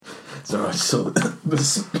So I saw the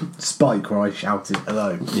spike where I shouted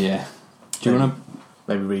hello. Yeah. Do you want to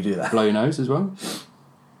maybe redo that? Blow your nose as well?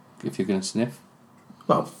 If you're going to sniff.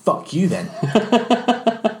 Well, fuck you then.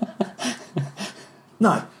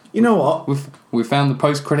 No. You know what? We found the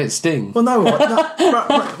post-credit sting. Well, no, what? No,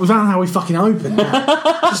 right, we found how we fucking open now.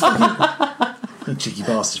 Just fucking... You cheeky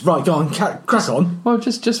bastards. Right, go on, crack on. Well,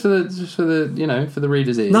 just for the you know, for the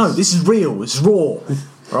readers' ears. No, this is real. It's raw.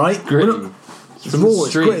 Right? Gritty. It's raw.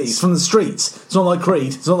 It's gritty. It's from the streets. It's not like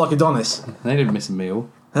Creed. It's not like Adonis. They didn't miss a meal.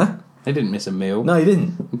 Huh? They didn't miss a meal. No, you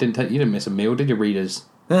didn't. You didn't miss a meal, did you, readers?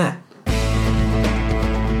 Yeah.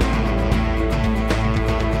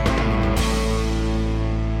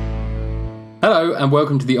 Hello and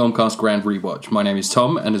welcome to the Omcast Grand Rewatch. My name is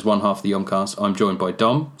Tom, and as one half of the Omcast, I'm joined by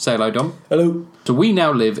Dom. Say hello, Dom. Hello. So we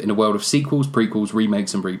now live in a world of sequels, prequels,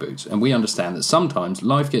 remakes and reboots, and we understand that sometimes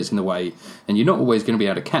life gets in the way and you're not always going to be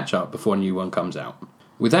able to catch up before a new one comes out.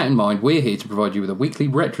 With that in mind, we're here to provide you with a weekly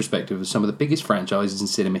retrospective of some of the biggest franchises in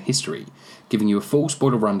cinema history, giving you a full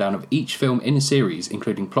spoiler rundown of each film in a series,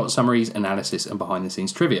 including plot summaries, analysis and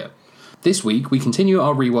behind-the-scenes trivia. This week, we continue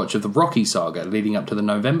our rewatch of the Rocky saga leading up to the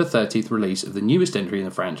November 30th release of the newest entry in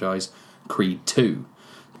the franchise, Creed 2.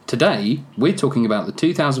 Today, we're talking about the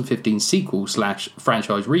 2015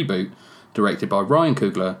 sequel/franchise reboot directed by Ryan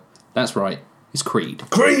Coogler. That's right, it's Creed.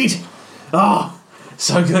 Creed! Oh,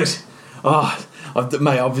 so good. Oh, I've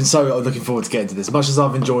been so looking forward to getting to this. As much as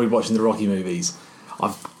I've enjoyed watching the Rocky movies, I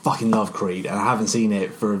fucking love Creed, and I haven't seen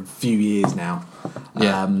it for a few years now.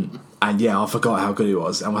 Yeah. And yeah, I forgot how good it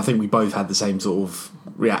was. And I think we both had the same sort of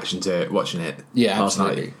reaction to it, watching it last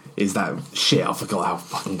absolutely. night. Is that shit, I forgot how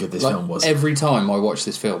fucking good this film was. Every time I watch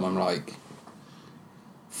this film, I'm like,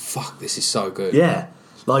 fuck, this is so good. Yeah.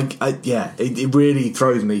 It really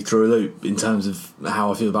throws me through a loop in terms of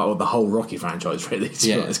how I feel about the whole Rocky franchise, really, to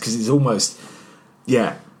be honest. Because it's almost,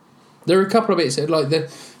 yeah. There are a couple of bits,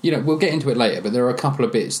 we'll get into it later, but there are a couple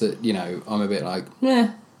of bits that, I'm a bit like,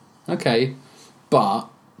 okay. But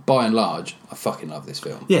by and large, I fucking love this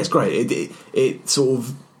film. Yeah, it's great. It sort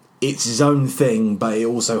of, it's his own thing, but it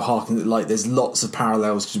also harkens, like, there's lots of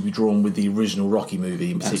parallels to be drawn with the original Rocky movie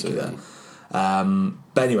in particular.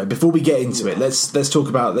 But anyway, before we get into it, let's talk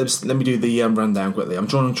about, let me do the rundown quickly. I'm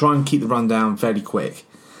trying and keep the rundown fairly quick.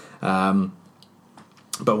 But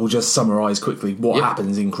we'll just summarise quickly what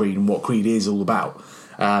happens in Creed and what Creed is all about.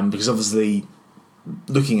 Because obviously,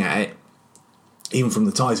 looking at it, even from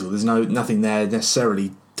the title, there's nothing there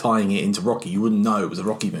necessarily tying it into Rocky. You wouldn't know it was a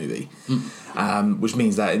Rocky movie. Which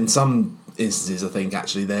means that in some instances, I think,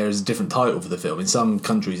 actually, there is a different title for the film. In some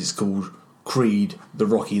countries, it's called Creed, The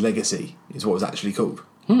Rocky Legacy, is what it's actually called.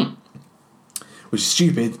 Which is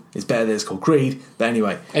stupid. It's better that it's called Creed. But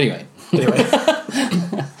anyway.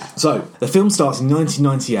 So, the film starts in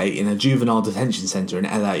 1998 in a juvenile detention centre in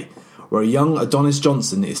LA, where a young Adonis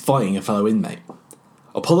Johnson is fighting a fellow inmate.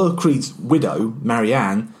 Apollo Creed's widow,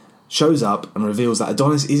 Marianne, shows up and reveals that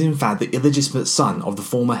Adonis is in fact the illegitimate son of the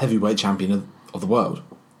former heavyweight champion of the world.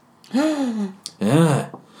 Yeah.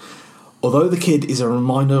 Although the kid is a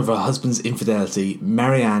reminder of her husband's infidelity,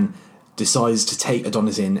 Marianne decides to take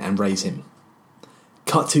Adonis in and raise him.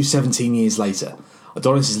 Cut to 17 years later.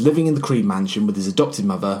 Adonis is living in the Creed mansion with his adopted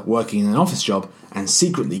mother, working in an office job, and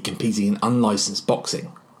secretly competing in unlicensed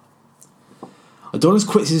boxing. Adonis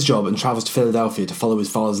quits his job and travels to Philadelphia to follow his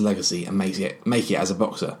father's legacy and make it as a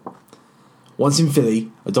boxer. Once in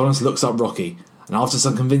Philly, Adonis looks up Rocky, and after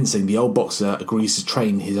some convincing, the old boxer agrees to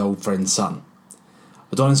train his old friend's son.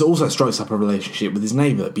 Adonis also strikes up a relationship with his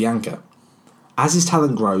neighbour, Bianca. As his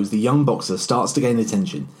talent grows, the young boxer starts to gain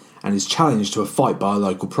attention and is challenged to a fight by a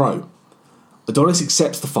local pro. Adonis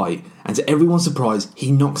accepts the fight, and to everyone's surprise,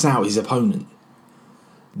 he knocks out his opponent.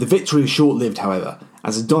 The victory is short-lived, however,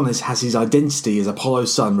 as Adonis has his identity as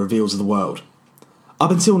Apollo's son revealed to the world.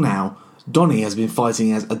 Up until now, Donnie has been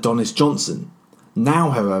fighting as Adonis Johnson.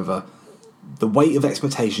 Now, however, the weight of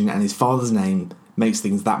expectation and his father's name makes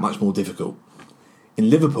things that much more difficult.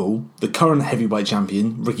 In Liverpool, the current heavyweight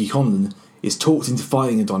champion, Ricky Condon, is talked into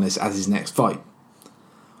fighting Adonis as his next fight.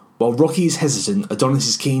 While Rocky is hesitant, Adonis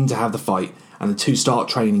is keen to have the fight, and the two start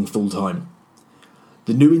training full-time.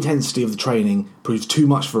 The new intensity of the training proves too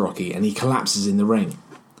much for Rocky, and he collapses in the ring.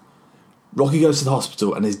 Rocky goes to the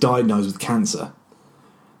hospital and is diagnosed with cancer.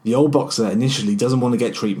 The old boxer initially doesn't want to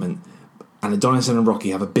get treatment, and Adonis and Rocky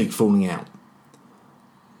have a big falling out.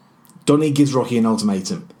 Donnie gives Rocky an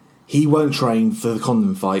ultimatum. He won't train for the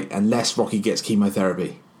Condon fight unless Rocky gets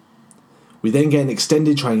chemotherapy. We then get an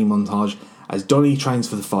extended training montage as Donnie trains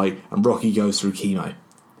for the fight and Rocky goes through chemo.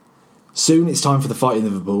 Soon it's time for the fight in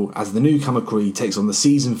Liverpool as the newcomer Creed takes on the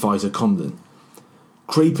seasoned fighter Condon.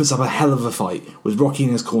 Creed puts up a hell of a fight, with Rocky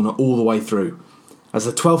in his corner all the way through. As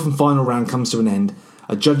the 12th and final round comes to an end,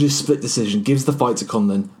 a judge's split decision gives the fight to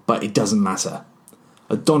Conlon, but it doesn't matter.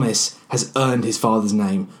 Adonis has earned his father's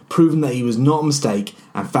name, proven that he was not a mistake,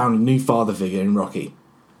 and found a new father figure in Rocky.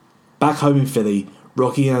 Back home in Philly,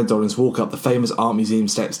 Rocky and Adonis walk up the famous art museum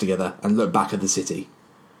steps together and look back at the city.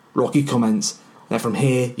 Rocky comments that from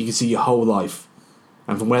here you can see your whole life,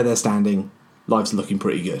 and from where they're standing, life's looking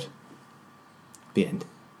pretty good. The end.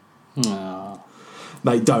 Aww.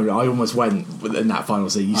 Mate, don't. I almost went in that final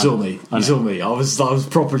scene. You saw me. You saw me. I was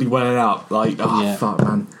properly welling out. Like, fuck,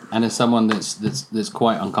 man. And as someone that's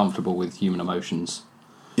quite uncomfortable with human emotions,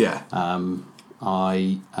 yeah,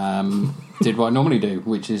 I did what I normally do,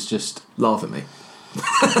 which is just laugh at me,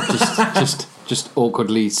 just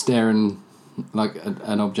awkwardly staring like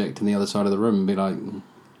an object in the other side of the room and be like,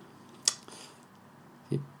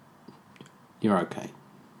 "You're okay."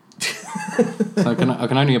 So I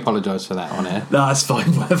can only apologise for that on air. No, it's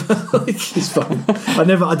fine. Whatever. It's fine.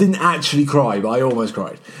 I didn't actually cry, but I almost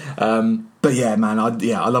cried. But yeah, man, I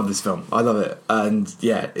love this film. I love it, and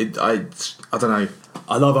yeah, I don't know.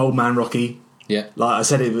 I love old man Rocky. Yeah, like I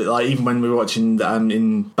said, even when we were watching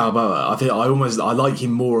in Balboa, I like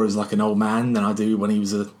him more as like an old man than I do when he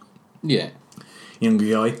was a younger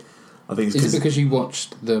guy. I think is it because you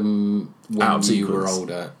watched them when you were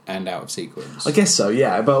older and out of sequence? I guess so,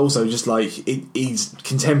 yeah. But also just like he's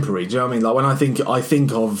contemporary. Do you know what I mean? Like when I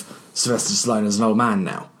think of Sylvester Stallone as an old man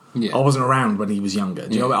now. Yeah. I wasn't around when he was younger.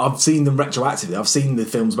 Do you know what I mean? I've seen them retroactively. I've seen the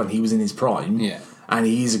films when he was in his prime. Yeah. And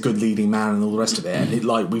he is a good leading man and all the rest of it. And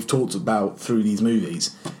like we've talked about through these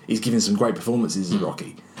movies, he's given some great performances as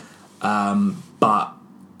Rocky. But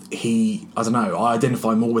I don't know, I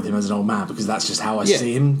identify more with him as an old man because that's just how I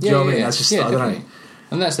see him. Do you know what I mean? That's just, I don't know.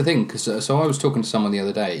 And that's the thing, because so I was talking to someone the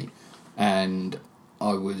other day, and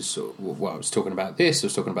I was talking about this, I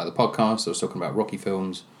was talking about the podcast, I was talking about Rocky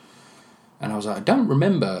films, and I was like, I don't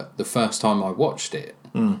remember the first time I watched it.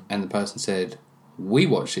 And the person said, we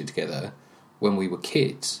watched it together when we were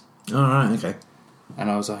kids. All right, okay.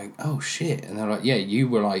 And I was like, oh shit. And they're like, yeah, you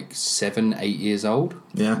were like 7, 8 years old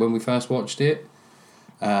when we first watched it.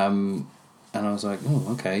 And I was like, oh,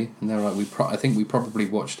 okay. And they're like, I think we probably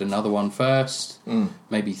watched another one first,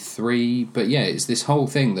 maybe 3. But yeah, it's this whole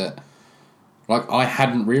thing that, like, I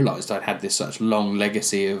hadn't realised I'd had this such long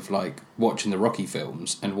legacy of, like, watching the Rocky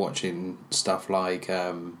films and watching stuff like,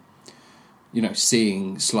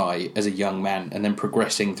 seeing Sly as a young man and then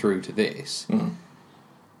progressing through to this.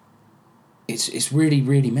 It's really,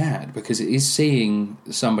 really mad because it is seeing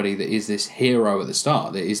somebody that is this hero at the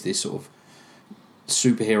start, that is this sort of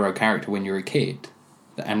superhero character when you're a kid,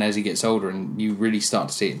 and as he gets older, and you really start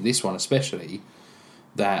to see it in this one especially,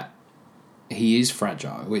 that he is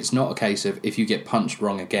fragile. It's not a case of if you get punched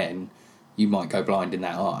wrong again you might go blind in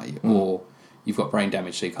that eye, or you've got brain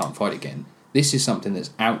damage so you can't fight again. This is something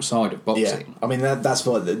that's outside of boxing. Yeah, I mean that's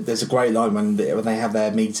what there's a great line when they have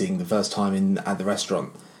their meeting the first time at the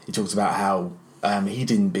restaurant. He talks about how he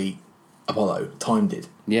didn't beat Apollo, time did.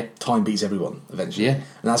 Yeah, time beats everyone eventually. Yeah, and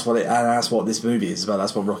that's what this movie is about.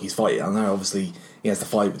 That's what Rocky's fighting. I know, obviously, he has to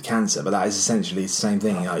fight with cancer, but that is essentially the same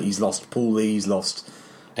thing. Like, he's lost Paulie, he's lost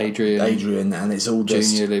Adrian, and it's all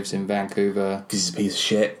just Junior lives in Vancouver because he's a piece of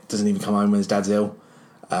shit. Doesn't even come home when his dad's ill.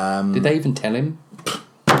 Did they even tell him?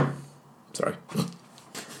 Sorry.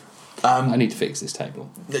 I need to fix this table.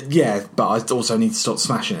 Yeah, but I also need to stop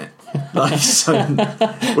smashing it. Like, so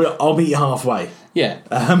I'll meet you halfway. Yeah.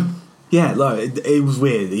 Yeah, look, it was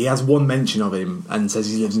weird. He has one mention of him and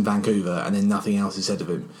says he lives in Vancouver, and then nothing else is said of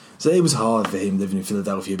him. So it was hard for him living in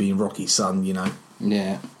Philadelphia, being Rocky's son, you know.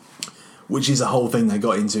 Yeah. Which is a whole thing they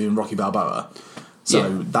got into in Rocky Balboa.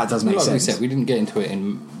 So that does make sense. Like we said, we didn't get into it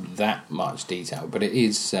in that much detail, but it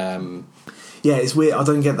is... Yeah, it's weird. I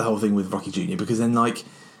don't get the whole thing with Rocky Jr. because then, like...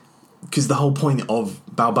 Because the whole point of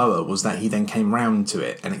Balboa was that he then came round to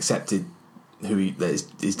it and accepted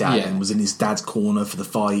his dad and was in his dad's corner for the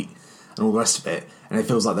fight and all the rest of it, and it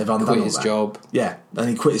feels like they've undone quit his job. Yeah, and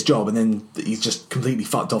he quit his job, and then he's just completely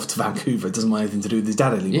fucked off to Vancouver. It doesn't want anything to do with his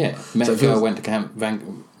dad anymore. Yeah, met a girl, went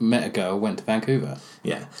to Vancouver.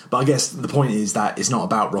 Yeah, but I guess the point is that it's not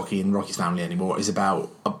about Rocky and Rocky's family anymore. It's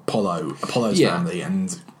about Apollo's family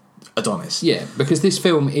and Adonis. Yeah, because this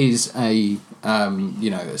film is a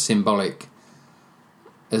symbolic,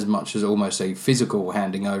 as much as almost a physical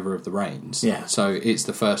handing over of the reins. Yeah. So it's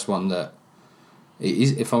the first one that...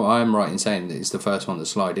 If I am right in saying that it's the first one that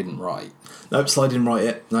Sly didn't write. Nope, Sly didn't write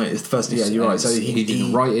it. No, it's the first... Yeah, you're right. So he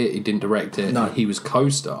didn't write it, he didn't direct it. No. He was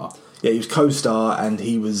co-star. Yeah, he was co-star, and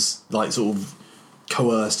he was, like, sort of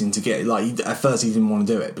coerced into getting, like, at first he didn't want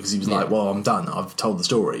to do it because he was like, well, I'm done, I've told the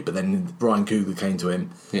story. But then Ryan Coogler came to him,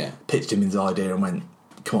 pitched him his idea and went,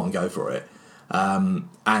 come on, go for it.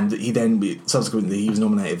 And he then subsequently he was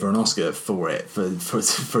nominated for an Oscar for it for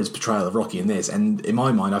his portrayal of Rocky in this. And in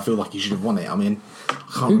my mind, I feel like he should have won it. I mean,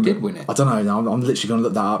 who did win it? I don't know. I'm literally going to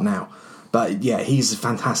look that up now. But yeah, he's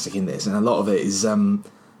fantastic in this, and a lot of it is.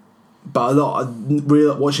 But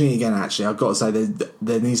watching it again, actually, I've got to say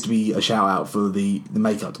there needs to be a shout out for the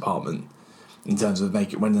makeup department in terms of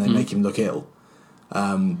when they make him look ill.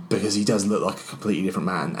 Because he does look like a completely different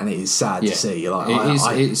man, and it is sad to see. Like,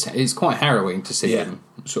 it's quite harrowing to see him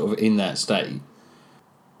sort of in that state.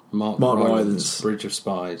 Mark Rylance, Bridge of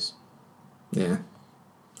Spies. Yeah,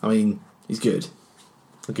 I mean, he's good.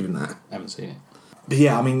 I'll give him that. I haven't seen it, but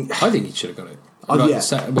yeah, I mean, I think he should have got it. I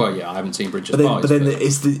haven't seen Bridge of Spies. But then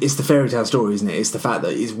it's the fairy tale story, isn't it? It's the fact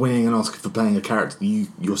that he's winning an Oscar for playing a character that you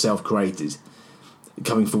yourself created.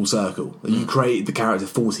 Coming full circle. You created the character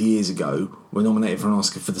 40 years ago, were nominated for an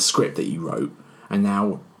Oscar for the script that you wrote, and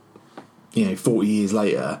now, 40 years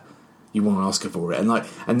later, you won an Oscar for it. And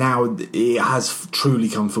now it has truly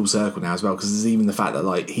come full circle now as well, because there's even the fact that,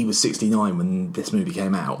 like, he was 69 when this movie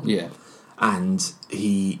came out. Yeah. And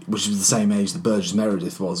which was the same age that Burgess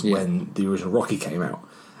Meredith was when the original Rocky came out.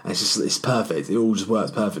 And it's perfect. It all just works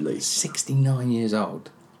perfectly. 69 years old.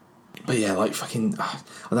 But yeah, like, fucking, I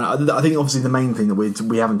don't know. I think obviously the main thing that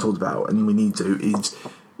we haven't talked about, and we need to, is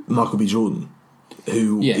Michael B. Jordan,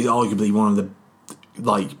 who is arguably one of the,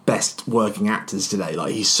 like, best working actors today.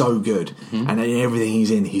 Like, he's so good, and in everything he's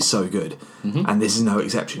in, he's so good, and this is no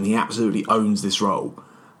exception. He absolutely owns this role,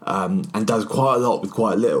 and does quite a lot with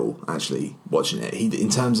quite little. Actually, watching it, in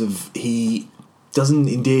terms of he doesn't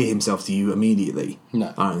endear himself to you immediately.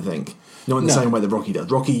 No, I don't think. Not in the same way that Rocky does.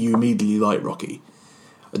 Rocky, you immediately like Rocky.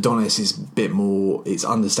 Adonis is a bit more, it's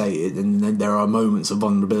understated, and then there are moments of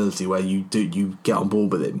vulnerability where you get on board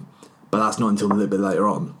with him, but that's not until a little bit later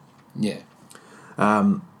on. Yeah.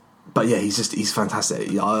 But yeah, he's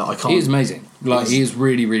fantastic. I can't. He is amazing. Like, he is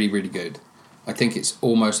really, really, really good. I think it's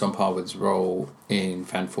almost on par with his role in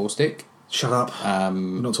Fan Four Stick. Shut up.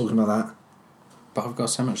 We're not talking about that. But I've got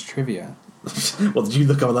so much trivia. Well, did you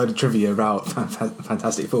look up a load of trivia about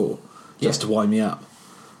Fantastic Four just to wind me up?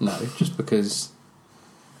 No, just because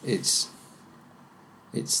it's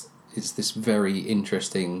this very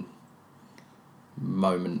interesting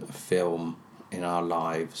moment of film in our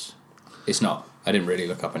lives. It's not. I didn't really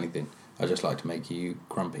look up anything. I just like to make you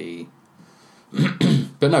grumpy.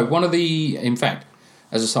 But no, in fact,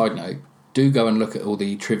 as a side note, do go and look at all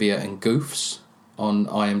the trivia and goofs on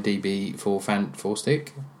IMDb for Fan Four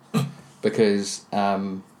Stick, because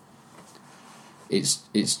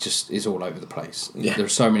it's all over the place. Yeah. There are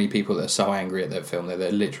so many people that are so angry at that film that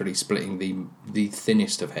they're literally splitting the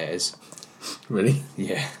thinnest of hairs. Really?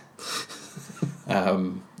 Yeah.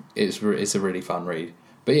 It's a really fun read.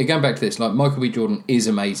 But yeah, going back to this, like, Michael B. Jordan is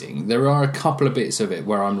amazing. There are a couple of bits of it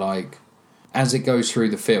where I'm like, as it goes through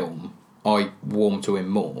the film, I warm to him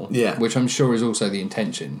more. Yeah. Which I'm sure is also the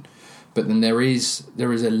intention. But then there is a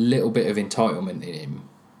little bit of entitlement in him,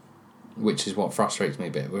 which is what frustrates me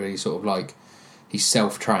a bit, where he's sort of like, he's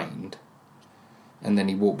self-trained, and then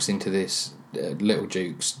he walks into this Little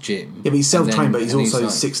Duke's gym. Yeah, but he's self-trained, but he's also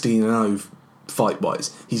 16-0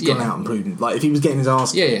 fight-wise. He's gone out and proven. Like, if he was getting his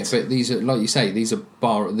ass kicked... but these are, like you say, these are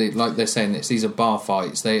like they're saying this, these are bar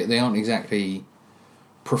fights. They aren't exactly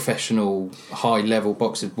professional, high-level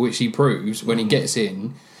boxers, which he proves when he gets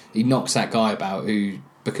in. He knocks that guy about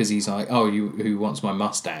because he's like, who wants my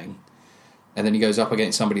Mustang? And then he goes up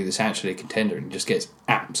against somebody that's actually a contender and just gets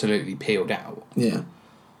absolutely peeled out. Yeah.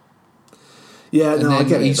 Yeah, and I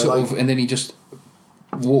get it. And then he just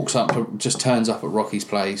walks up, just turns up at Rocky's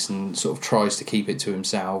place and sort of tries to keep it to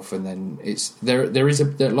himself. And then there is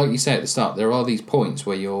like you say at the start, there are these points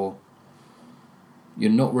where you're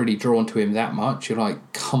not really drawn to him that much. You're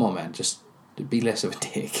like, come on, man, just be less of a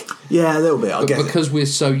dick. Yeah, a little bit. I get because we're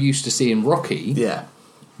so used to seeing Rocky,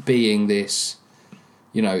 being this.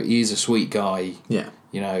 He's a sweet guy. Yeah.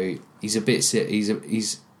 He's a bit. He's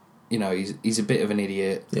a bit of an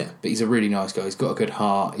idiot. Yeah. But he's a really nice guy. He's got a good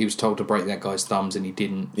heart. He was told to break that guy's thumbs and he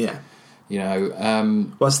didn't. Yeah.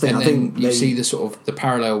 That's the thing. I think you see the sort of the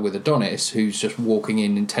parallel with Adonis, who's just walking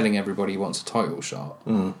in and telling everybody he wants a title shot.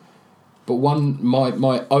 Mm. But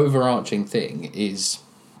my overarching thing is,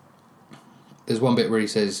 there's one bit where he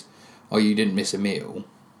says, "Oh, you didn't miss a meal,"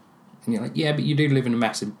 and you're like, "Yeah, but you do live in a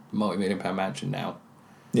massive multi-million-pound mansion now."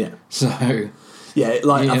 Yeah. So, yeah,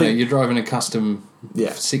 like I think you're driving a custom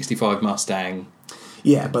 65 Mustang.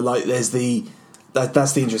 Yeah, but like there's the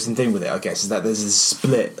that's the interesting thing with it, I guess, is that there's a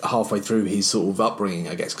split halfway through his sort of upbringing,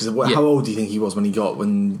 I guess. Because how old do you think he was when he got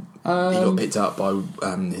picked up by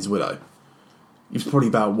his widow? He was probably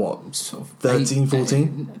about, what, sort of 13,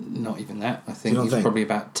 14? Not even that. I think he was probably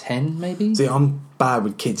about 10, maybe. See, I'm bad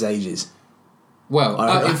with kids' ages.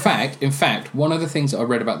 Well, in fact, one of the things that I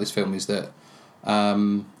read about this film is that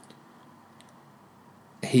Michael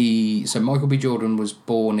B. Jordan was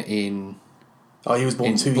born in... Oh, he was born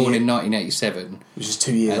in 1987. Which is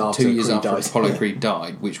 2 years after Apollo Creed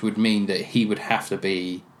died, which would mean that he would have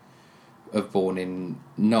to have born in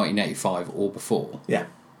 1985 or before. Yeah.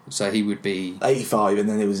 So he would be 85, and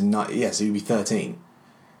then it was so he'd be 13.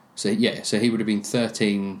 So he would have been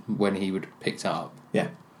 13 when he would have picked up. Yeah.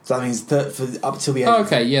 So that means for up till the age. Oh,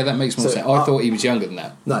 okay, yeah, that makes more sense. I thought he was younger than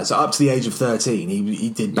that. No, so up to the age of 13, he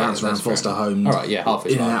did bounce around foster homes. All right, yeah, half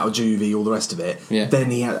his in life. and out of juvie, all the rest of it. Yeah.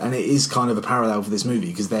 Then and it is kind of a parallel for this movie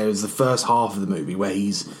because there is the first half of the movie where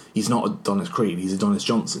he's not Adonis Creed, he's Adonis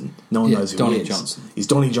Johnson. No one knows who he is. Johnson. He's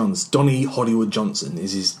Donnie Johnson. Donnie Hollywood Johnson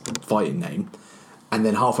is his fighting name. And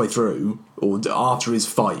then halfway through, or after his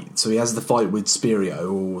fight, so he has the fight with Spirio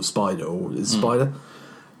or Spider, or is it Spider?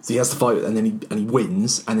 So he has the fight, and then he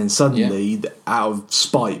wins, and then suddenly, out of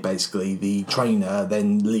spite, basically, the trainer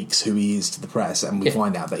then leaks who he is to the press, and we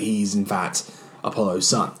find out that he's in fact Apollo's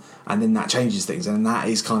son. And then that changes things, and that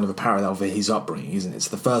is kind of a parallel for his upbringing, isn't it?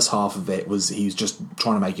 So the first half of it was he was just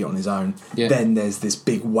trying to make it on his own. Yeah. Then there's this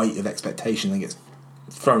big weight of expectation that gets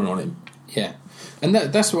thrown on him. Yeah, and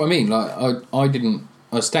that's what I mean. Like I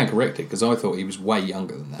stand corrected because I thought he was way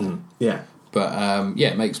younger than that. Yeah. But,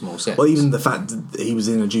 it makes more sense. Well, even the fact that he was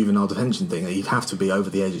in a juvenile detention thing, he'd have to be over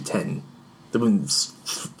the age of 10. They wouldn't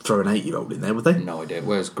throw an 8-year-old in there, would they? No idea.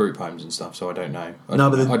 Whereas group homes and stuff, so I don't know. I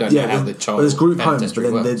don't know how the child. But there's group homes, but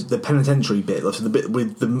then works. the penitentiary bit, so the bit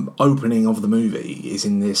with the opening of the movie is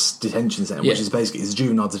in this detention centre, which is basically it's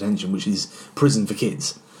juvenile detention, which is prison for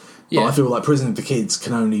kids. But I feel like prison for kids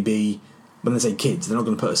can only be, when they say kids, they're not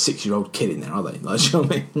going to put a 6-year-old kid in there, are they? Like, do you know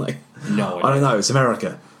what I mean? Like, no, I don't know. It's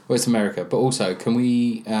America. Well, it's America, but also, can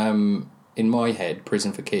we? In my head,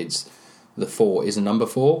 prison for kids, the 4 is a number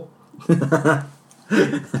 4. And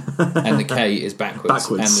the K is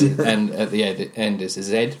backwards. And at the end is a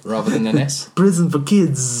Z rather than an S. Prison for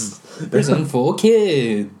kids. Prison for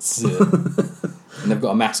kids. And they've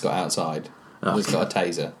got a mascot outside. He's got a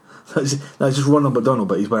taser. No, it's just Ronald McDonald,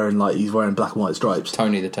 but he's wearing black and white stripes.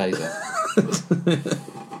 Tony the Taser.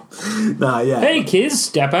 Hey kids,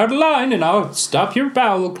 step out of line and I'll stop your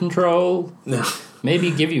bowel control. No.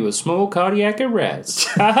 Maybe give you a small cardiac arrest.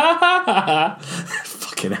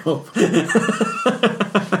 Fucking hell.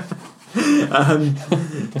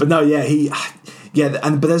 But no,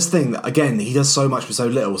 but there's the thing, again, he does so much with so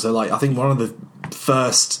little. So, like, I think one of the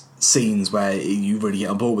first scenes where you really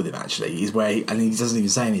get on board with him, actually, is where, and he doesn't even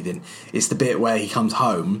say anything, it's the bit where he comes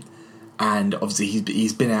home, and obviously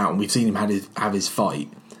he's been out, and we've seen him have his fight,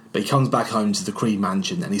 but he comes back home to the Creed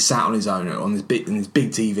mansion, and he's sat on his own, on his big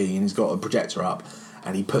TV, and he's got a projector up,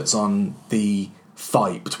 and he puts on the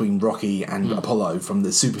fight between Rocky and Apollo from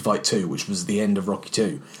the Super Fight 2, which was the end of Rocky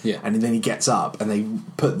 2. Yeah. And then he gets up and they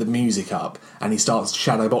put the music up and he starts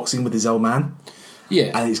shadow boxing with his old man.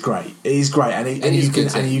 Yeah. And it's great. It is great.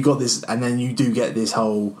 And you got this, and then you do get this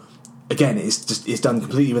whole, again, it's done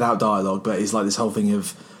completely without dialogue, but it's like this whole thing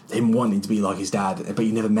of him wanting to be like his dad, but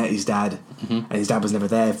he never met his dad, and his dad was never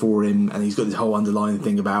there for him, and he's got this whole underlying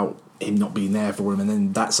thing about him not being there for him, and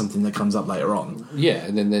then that's something that comes up later on. Yeah,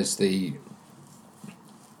 and then there's the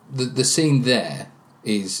scene there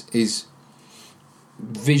is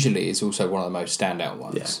visually is also one of the most standout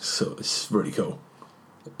ones. Yeah, so it's really cool.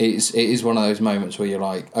 It is one of those moments where you're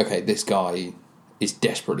like, okay, this guy is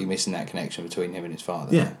desperately missing that connection between him and his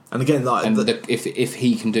father. Yeah, and again, like, if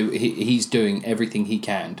he can do, he's doing everything he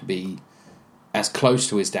can to be as close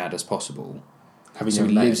to his dad as possible. So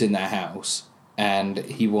he lives in that house, and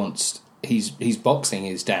he's boxing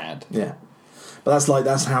his dad. Yeah. But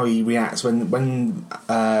that's how he reacts when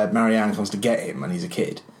Marianne comes to get him when he's a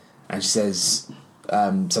kid, and she says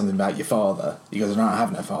something about your father. He goes, "No, I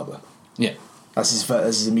have no father." Yeah, that's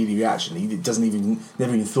his immediate reaction. He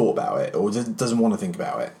never even thought about it, or doesn't want to think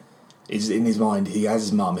about it. It's in his mind. He has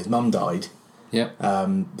his mum. His mum died. Yeah.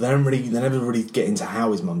 They never really get into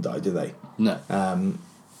how his mum died, do they? No.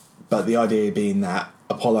 But the idea being that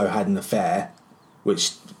Apollo had an affair,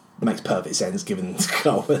 which makes perfect sense given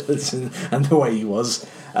and the way he was,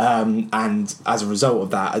 and as a result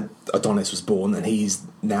of that, Adonis was born, and he's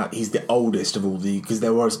the oldest of all because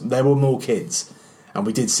there were more kids, and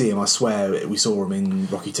we did see him. I swear we saw him in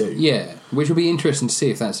Rocky 2. Yeah, which will be interesting to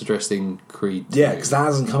see if that's addressed in Creed 2. Yeah, because that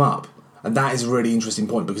hasn't come up. And that is a really interesting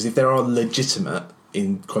point, because if there are legitimate,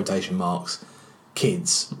 in quotation marks,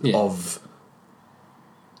 kids of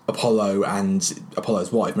Apollo and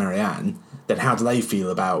Apollo's wife, Marianne, then how do they feel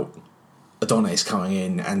about Adonis coming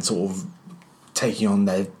in and sort of taking on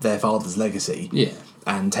their father's legacy? Yeah.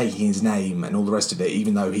 And taking his name and all the rest of it,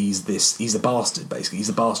 even though he's a bastard, basically. He's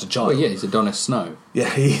a bastard child. Well, yeah, he's Adonis Snow. Yeah,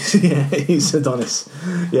 he's Adonis.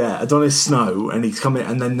 Yeah, Adonis Snow, and he's coming,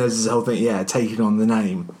 and then there's this whole thing, taking on the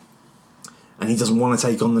name. And he doesn't want to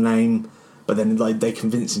take on the name, but then they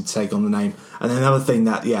convince him to take on the name. And then another thing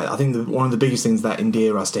that, I think one of the biggest things that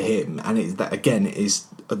endear us to him, and that again is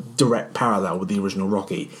a direct parallel with the original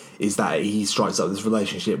Rocky, is that he strikes up this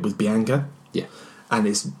relationship with Bianca. Yeah. And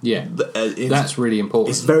it's that's really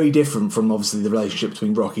important. It's very different from obviously the relationship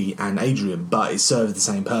between Rocky and Adrian, but it serves the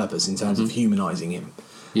same purpose in terms of humanising him,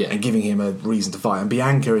 and giving him a reason to fight. And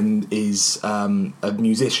Bianca is a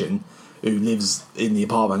musician who lives in the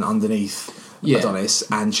apartment underneath Adonis,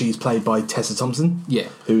 and she's played by Tessa Thompson,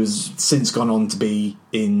 who's since gone on to be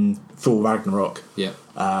in Thor Ragnarok.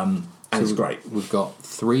 And so it's great. We've got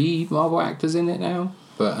 3 Marvel actors in it now,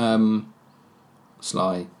 but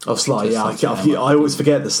Sly. Oh, Sly, I always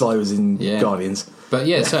forget that Sly was in Guardians. But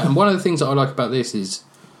so, and one of the things that I like about this is,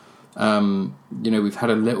 we've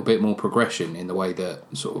had a little bit more progression in the way that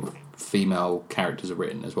sort of female characters are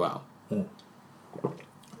written as well.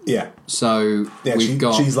 Yeah. So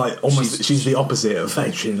she's like almost she's the opposite of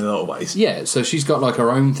Adrian in a lot of ways. Yeah, so she's got like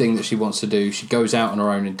her own thing that she wants to do. She goes out on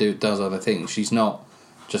her own and does other things. She's not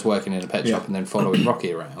just working in a pet shop and then following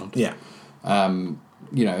Rocky around. Yeah. And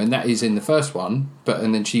that is in the first one,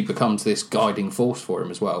 and then she becomes this guiding force for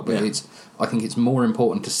him as well. But I think it's more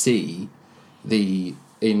important to see the,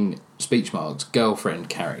 in speech marks, girlfriend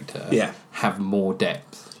character have more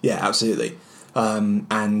depth. Yeah, absolutely.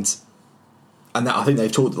 And that, I think they've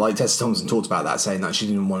talked, like Tessa Thompson talked about that, saying that she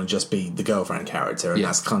didn't want to just be the girlfriend character, and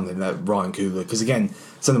that's kind of that Ryan Coogler, because again,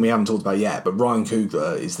 something we haven't talked about yet, but Ryan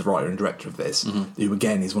Coogler is the writer and director of this, who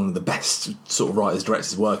again is one of the best sort of writers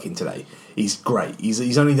directors working today. He's great.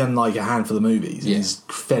 He's only done like a handful of movies. And he's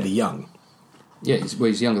fairly young. Yeah,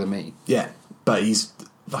 he's younger than me. Yeah, but he's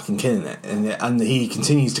fucking killing it, and he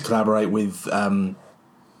continues to collaborate with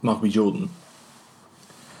Michael B. Jordan.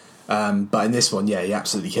 But in this one, he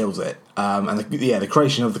absolutely kills it. And the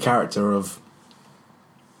creation of the character of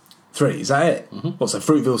 3, is that it? What's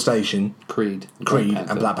Fruitville Station, Creed,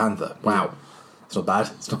 and Black Panther. Wow, it's not bad.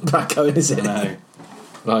 It's not bad going, is it? No,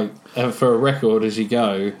 like for a record as you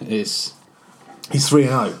go, he's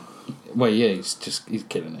 3-0. Well, he's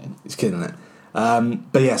killing it. He's killing it.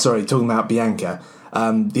 But talking about Bianca.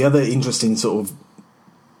 The other interesting sort of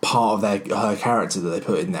part of her character that they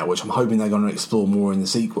put in there, which I'm hoping they're going to explore more in the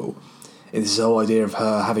sequel, is this whole idea of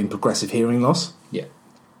her having progressive hearing loss. Yeah.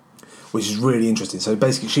 Which is really interesting. So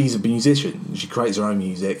basically she's a musician. She creates her own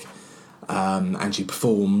music, and she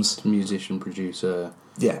performs. Musician, producer.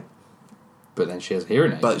 Yeah. But then she has a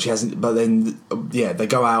hearing aid. But she hasn't. But then, they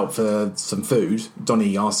go out for some food.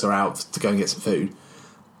 Donnie asks her out to go and get some food,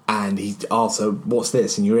 and he asks her, "What's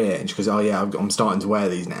this in your ear?" And she goes, "Oh yeah, I'm starting to wear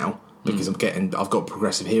these now because I've got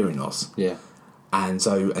progressive hearing loss." Yeah. And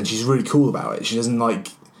she's really cool about it. She doesn't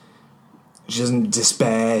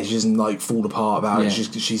despair. She doesn't fall apart about it.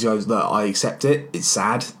 She goes, "Look, I accept it. It's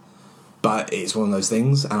sad, but it's one of those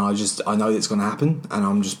things, and I know it's going to happen, and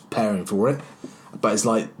I'm just preparing for it." But it's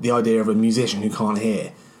like the idea of a musician who can't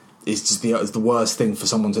hear is just it's the worst thing for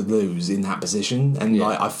someone to lose in that position, and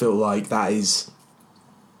I feel like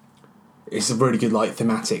it's a really good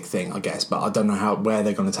thematic thing, I guess. But I don't know where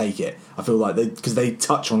they're going to take it. I feel like because they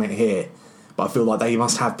touch on it here, but I feel like they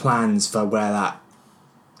must have plans for where that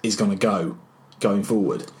is going to go going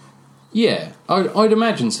forward. Yeah, I'd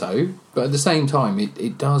imagine so. But at the same time,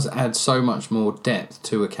 it does add so much more depth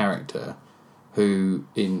to a character who,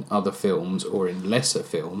 in other films or in lesser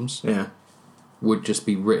films, would just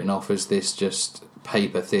be written off as this just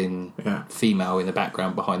paper-thin female in the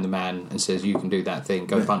background behind the man and says, "You can do that thing,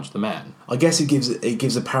 go punch the man." I guess it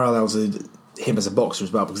gives a parallel to him as a boxer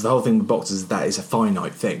as well, because the whole thing with boxers is that it's a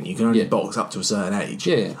finite thing. You can only box up to a certain age,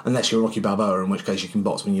 unless you're Rocky Balboa, in which case you can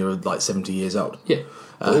box when you're 70 years old. Yeah,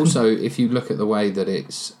 but also if you look at the way that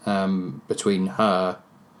it's between her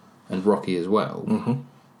and Rocky as well,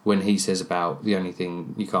 when he says about the only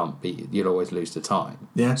thing you can't beat, you'll always lose to time.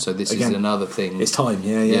 Yeah. So this is another thing. It's time.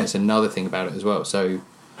 Yeah. It's another thing about it as well. So,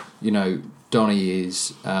 Donnie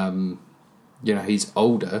is. He's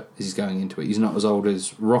older as he's going into it. He's not as old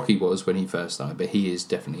as Rocky was when he first started, but he is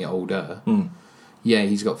definitely older. Yeah,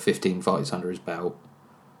 he's got 15 fights under his belt,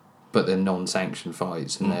 but they're non-sanctioned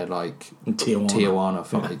fights, and they're Tijuana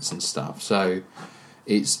fights and stuff. So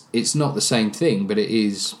it's not the same thing, but it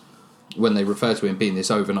is, when they refer to him being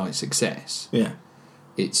this overnight success,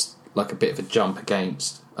 it's like a bit of a jump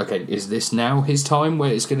against, okay, is this now his time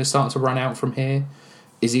where it's going to start to run out from here?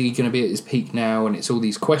 Is he going to be at his peak now? And it's all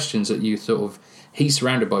these questions that you sort of... He's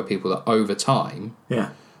surrounded by people that over time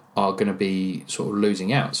are going to be sort of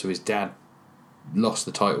losing out. So his dad lost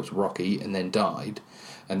the title to Rocky and then died.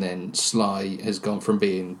 And then Sly has gone from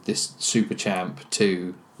being this super champ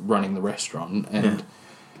to running the restaurant. And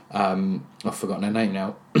I've forgotten her name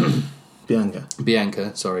now.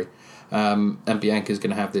 Bianca, sorry. And Bianca's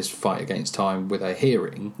going to have this fight against time with a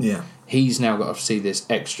hearing. Yeah. He's now got to see this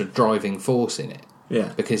extra driving force in it.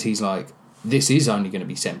 Yeah. Because he's like, this is only going to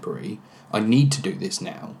be temporary. I need to do this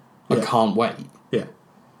now. I can't wait. Yeah.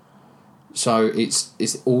 So it's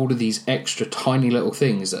all of these extra tiny little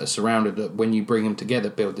things that are surrounded that when you bring them together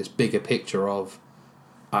build this bigger picture of,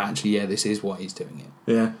 this is why he's doing it.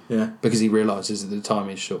 Yeah, yeah. Because he realises that the time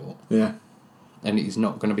is short. Yeah. And he's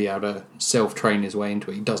not going to be able to self-train his way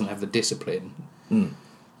into it. He doesn't have the discipline,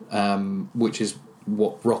 which is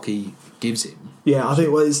what Rocky gives him. Yeah, I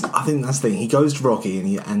think that's the thing. He goes to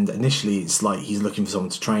Rocky, and initially it's like he's looking for someone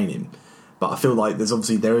to train him. But I feel like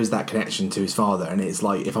there is that connection to his father, and it's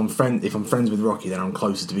like if I'm friends with Rocky, then I'm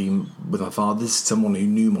closer to being with my father. This is someone who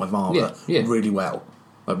knew my father really well,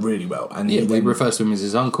 and he refers to him as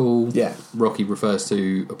his uncle. Yeah, Rocky refers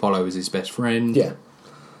to Apollo as his best friend. Yeah,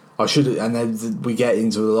 I should, and then we get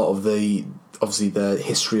into a lot of the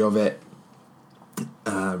history of it.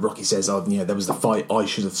 Rocky says, there was the fight. I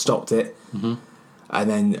should have stopped it." Mm-hmm.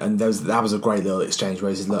 And that was a great little exchange where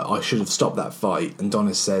he says, "Look, I should have stopped that fight." And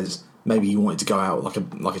Adonis says, "Maybe you wanted to go out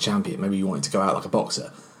like a champion. Maybe you wanted to go out like a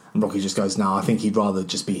boxer." And Rocky just goes, "No, I think he'd rather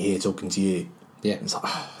just be here talking to you." Yeah, and it's like,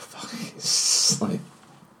 oh, fuck. It's like,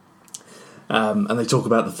 and they talk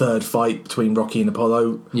about the third fight between Rocky and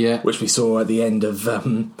Apollo, which we saw at the end of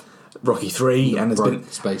Rocky 3, and there's been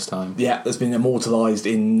space time. Yeah, that's been immortalised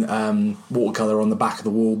in watercolour on the back of the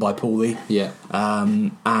wall by Paulie. Yeah,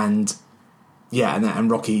 and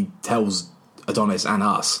Rocky tells Adonis and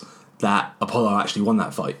us that Apollo actually won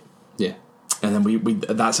that fight. Yeah. And then we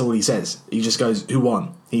that's all he says. He just goes, "Who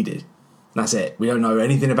won?" He did. That's it. We don't know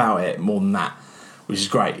anything about it more than that, which is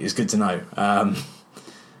great. It's good to know.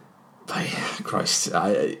 But yeah, Christ,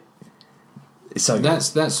 it's so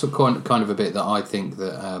that's kind of a bit that I think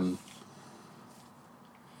that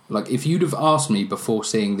like if you'd have asked me before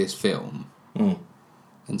seeing this film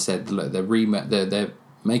and said, "Look, they're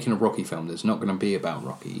making a Rocky film that's not going to be about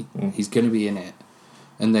Rocky. He's going to be in it,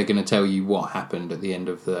 and they're going to tell you what happened at the end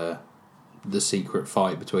of the secret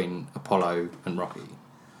fight between Apollo and Rocky."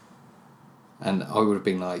 And I would have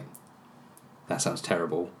been like, "That sounds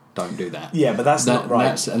terrible. Don't do that." Yeah, but that's not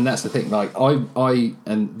right. That's the thing. Like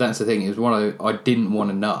and that's the thing. It was one I didn't want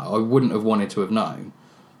to know. I wouldn't have wanted to have known.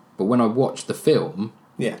 But when I watched the film,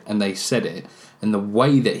 and they said it, and the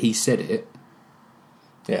way that he said it,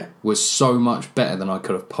 was so much better than I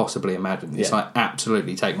could have possibly imagined. It's like,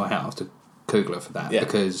 absolutely take my hat off to Coogler for that,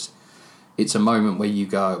 because it's a moment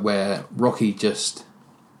where Rocky just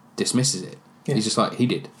dismisses it. He's just like, he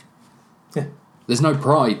did. Yeah. There's no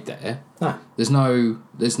pride there. No. There's no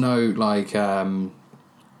like well,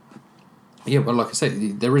 like I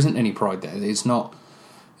said, there isn't any pride there. He's not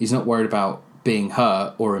worried about being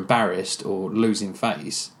hurt or embarrassed or losing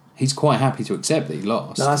face. He's quite happy to accept that he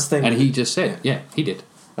lost. No, that's the thing. And he just said, he did.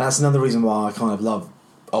 That's another reason why I kind of love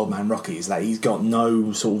Old Man Rocky, is that he's got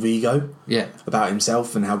no sort of ego about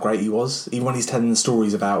himself and how great he was. Even when he's telling the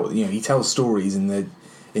stories about, he tells stories in the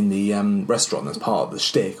restaurant that's part of the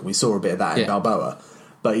shtick. We saw a bit of that in Balboa,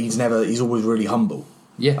 but he's always really humble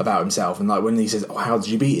about himself. And like when he says, "Oh, how did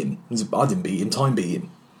you beat him?" He says, "I didn't beat him, time beat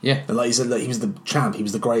him." Yeah, and like he said, like, he was the champ, he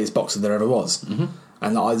was the greatest boxer there ever was. Mm-hmm.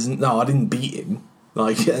 And I didn't beat him.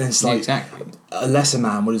 Like, and it's like a lesser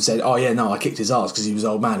man would have said, "Oh yeah, no, I kicked his ass because he was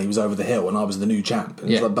old man, he was over the hill, and I was the new champ." And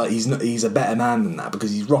it's like, but he's not, he's a better man than that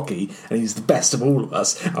because he's Rocky and he's the best of all of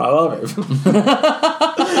us. And I love him.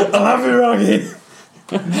 I love you, Rocky.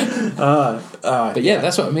 But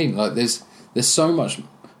that's what I mean. Like, there's so much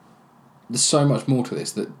more to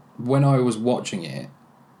this, that when I was watching it,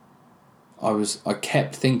 I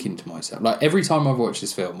kept thinking to myself, like, every time I've watched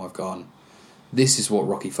this film, I've gone, "This is what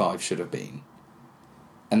Rocky 5 should have been."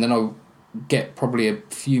 And then I'll get probably a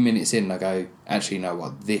few minutes in and I go, actually, you know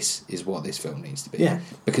what? This is what this film needs to be. Yeah.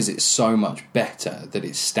 Because it's so much better that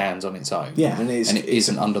it stands on its own. Yeah, and it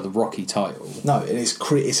isn't under the Rocky title. No, and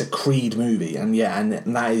it's a Creed movie, and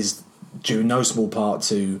that is due in no small part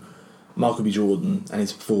to Michael B. Jordan and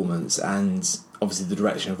his performance, and obviously the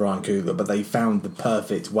direction of Ryan Coogler. But they found the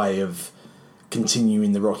perfect way of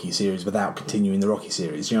continuing the Rocky series without continuing the Rocky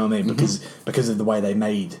series. You know what I mean? Because of the way they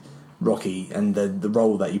made Rocky and the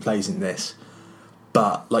role that he plays in this.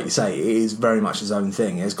 But, like you say, it is very much his own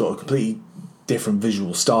thing. It's got a completely different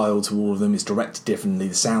visual style to all of them. It's directed differently.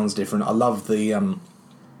 The sound's different. I love the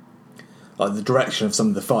the direction of some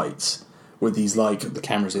of the fights with these the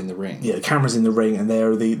cameras in the ring. Yeah, the cameras in the ring, and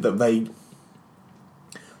they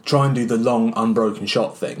try and do the long unbroken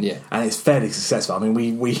shot thing. Yeah, and it's fairly successful. I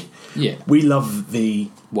mean, we love the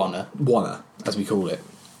Wanna, as we call it,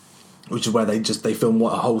 which is where they film a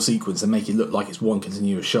whole sequence and make it look like it's one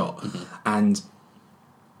continuous shot. And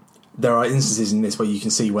there are instances in this where you can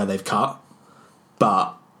see where they've cut,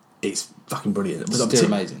 but it's fucking brilliant. It's still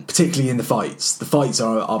amazing, particularly in the fights. The fights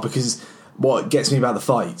are because what gets me about the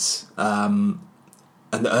fights, and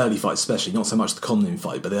the early fights especially, not so much the Conlon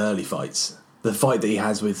fight, but the early fights. The fight that he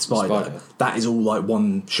has with Spider, that is all like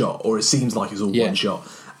one shot, or it seems like it's all one shot.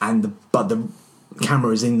 But the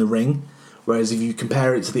camera is in the ring, whereas if you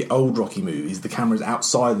compare it to the old Rocky movies, the camera's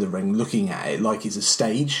outside the ring looking at it like it's a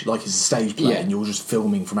stage play, and you're just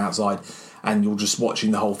filming from outside and you're just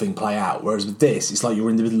watching the whole thing play out. Whereas with this, it's like you're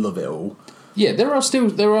in the middle of it all. Yeah, there are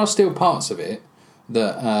still parts of it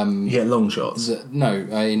that long shots.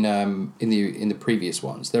 In the previous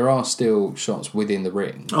ones, there are still shots within the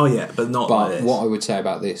ring. Oh yeah, but not like this. What I would say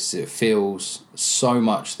about this, it feels so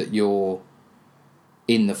much that you're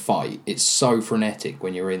in the fight. It's so frenetic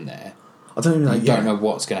when you're in there. I don't even know. You don't know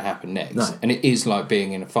what's going to happen next. No. And it is like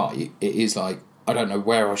being in a fight. It is like, I don't know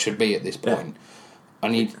where I should be at this point.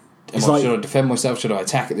 Yeah. Should I defend myself? Should I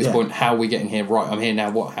attack at this point? How are we getting here? Right, I'm here now.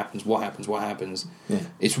 What happens? What happens? What happens? Yeah.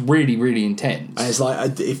 It's really, really intense. And it's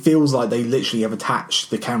like, it feels like they literally have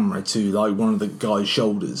attached the camera to like one of the guy's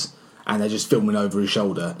shoulders, and they're just filming over his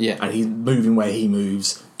shoulder. Yeah. And he's moving where he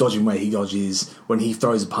moves, dodging where he dodges. When he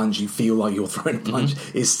throws a punch, you feel like you're throwing a punch.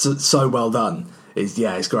 It's so well done.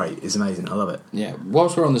 It's great. It's amazing. I love it. Yeah.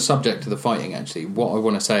 Whilst we're on the subject of the fighting, actually, what I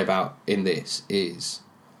want to say about in this is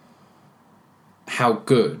how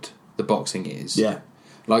good the boxing is. Yeah.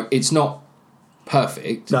 Like, it's not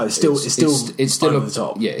perfect. No, it's still over the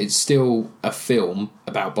top. Yeah, it's still a film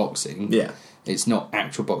about boxing. Yeah. It's not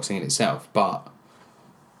actual boxing in itself, but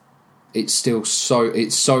it's still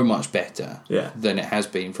so much better than it has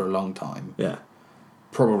been for a long time. Yeah.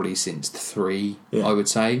 Probably since 3, I would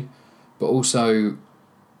say. But also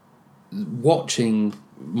watching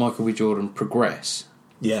Michael B. Jordan progress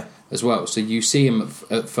as well. So you see him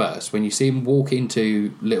at first, when you see him walk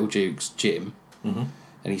into Little Duke's gym and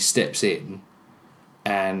he steps in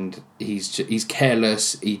and he's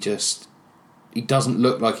careless, he doesn't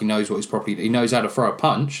look like he knows what he's properly... He knows how to throw a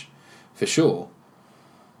punch, for sure.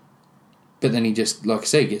 But then he just, like I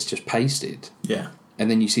say, gets just pasted. Yeah.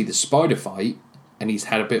 And then you see the Spider fight, and he's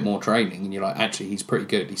had a bit more training, and you're like, actually, he's pretty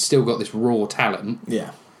good. He's still got this raw talent.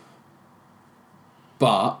 Yeah.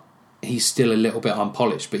 But he's still a little bit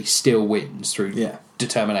unpolished, but he still wins through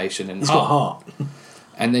determination and he's got heart.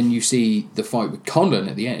 And then you see the fight with Conlon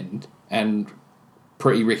at the end, and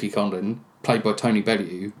pretty Ricky Conlon, played by Tony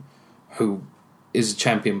Bellew, who is a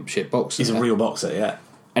championship boxer. He's a real boxer, yeah.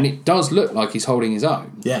 And it does look like he's holding his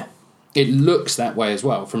own. Yeah. It looks that way as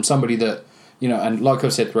well, from somebody that... You know, and like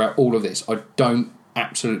I've said throughout all of this, I don't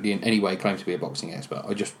absolutely in any way claim to be a boxing expert.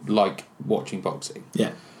 I just like watching boxing.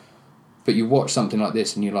 Yeah. But you watch something like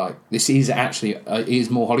this and you're like, this is actually, it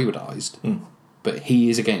is more Hollywoodized. But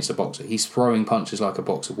he is against a boxer. He's throwing punches like a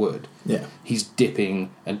boxer would. Yeah. He's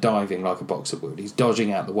dipping and diving like a boxer would. He's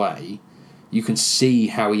dodging out the way. You can see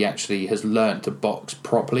how he actually has learnt to box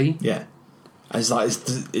properly. Yeah. It's like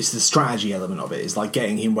it's the strategy element of it. It's like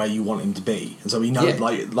getting him where you want him to be, and so he knows.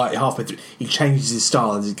 Like halfway through, he changes his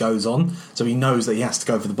style as it goes on. So he knows that he has to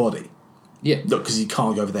go for the body. Yeah, look, because he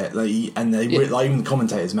can't go over there. Like, even the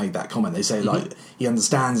commentators make that comment. They say like he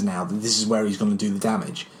understands now that this is where he's going to do the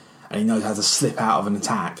damage, and he knows how to slip out of an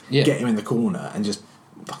attack, get him in the corner, and just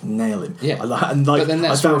fucking nail him. Yeah, but then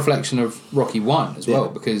that's a reflection of Rocky 1 as well,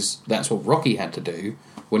 because that's what Rocky had to do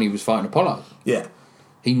when he was fighting Apollo. Yeah.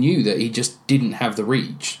 He knew that he just didn't have the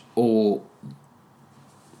reach, and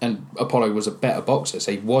Apollo was a better boxer,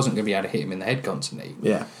 so he wasn't going to be able to hit him in the head constantly.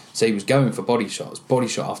 Yeah. So he was going for body shots, body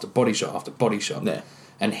shot after body shot after body shot. Yeah.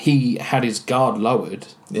 And he had his guard lowered,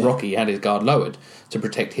 Rocky had his guard lowered, to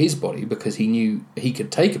protect his body, because he knew he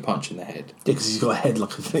could take a punch in the head. Yeah, because he's got a head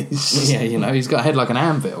like a face. Yeah, you know, he's got a head like an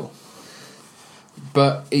anvil.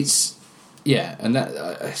 But it's... Yeah, and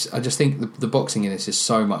that I just think the boxing in this is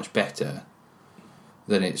so much better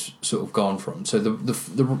than it's sort of gone from. So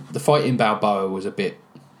the fight in Balboa was a bit...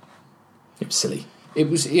 It was silly. It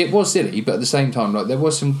was silly, but at the same time, like, there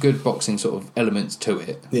was some good boxing sort of elements to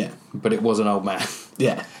it. Yeah. But it was an old man.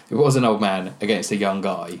 Yeah. It was an old man against a young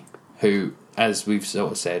guy who, as we've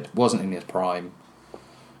sort of said, wasn't in his prime.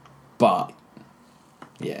 But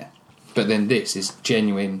yeah, but then this is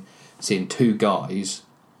genuine. Seeing two guys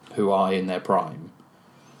who are in their prime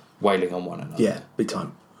wailing on one another. Yeah, big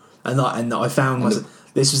time. And I found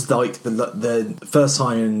this was like the first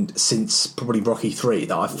time since probably Rocky 3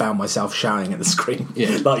 that I found myself shouting at the screen.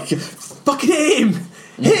 Yeah. Like, fucking hit him!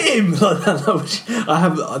 Hit him! I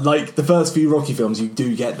have, like, the first few Rocky films, you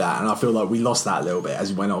do get that, and I feel like we lost that a little bit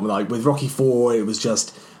as we went on. Like, with Rocky 4, it was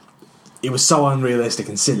so unrealistic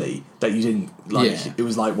and silly that you didn't, like, it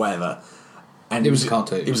was like, whatever. And it was a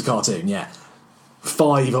cartoon. It was a cartoon, yeah.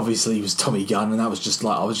 5 obviously was Tommy Gunn, and that was just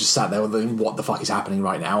like I was just sat there wondering what the fuck is happening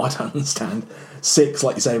right now. I don't understand. 6,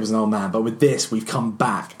 like you say, was an old man, but with this we've come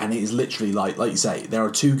back, and it is literally like you say, there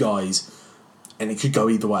are two guys, and it could go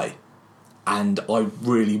either way. And I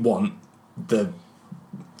really want the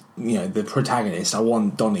protagonist. I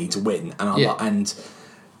want Donnie to win, and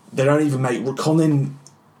they don't even make Colin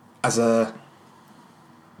as an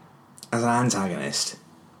antagonist.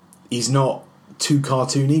 He's not too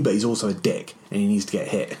cartoony, but he's also a dick, and he needs to get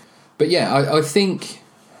hit. But yeah, I think,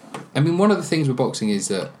 I mean, one of the things with boxing is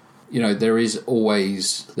that, you know, there is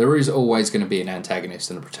always going to be an antagonist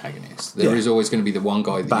and a protagonist. There is always going to be the one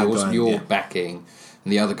guy that you're backing,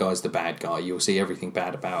 and the other guy's the bad guy. You'll see everything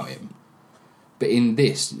bad about him. But in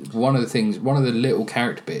this, one of the little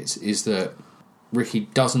character bits is that Ricky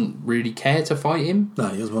doesn't really care to fight him. No,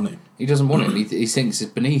 he doesn't want to. He doesn't want him. He thinks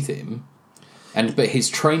it's beneath him. But his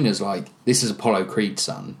trainer's like, this is Apollo Creed's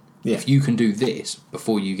son. Yeah. If you can do this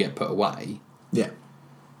before you get put away... Yeah.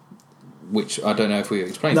 Which I don't know if we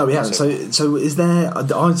explained. No, we haven't. So is there...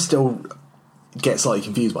 I still get slightly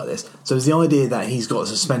confused by this. So is the idea that he's got a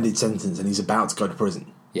suspended sentence and he's about to go to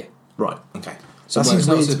prison? Yeah. Right, okay. So that seems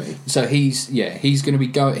weird to me. So he is going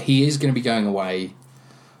to be going away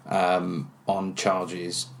on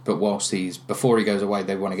charges, but before he goes away,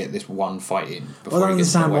 they want to get this one fight in. I don't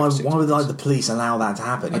understand why would the police allow that to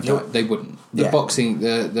happen? They wouldn't. The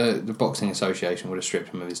boxing association would have stripped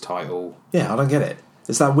him of his title. Yeah, I don't get it.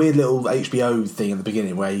 It's that weird little HBO thing at the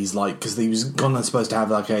beginning where he's like, because he was supposed to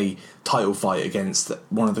have like a title fight against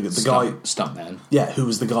one of the guy stuntman. Yeah, who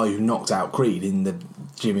was the guy who knocked out Creed in the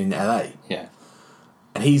gym in LA. Yeah,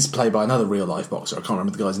 and he's played by another real life boxer. I can't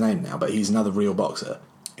remember the guy's name now, but he's another real boxer.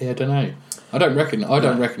 Yeah, I don't know. I don't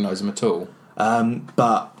recognise him at all.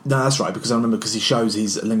 But no, that's right, because he shows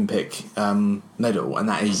his Olympic medal, and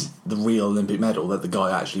that is the real Olympic medal that the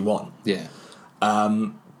guy actually won. Yeah.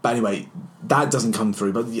 But anyway, that doesn't come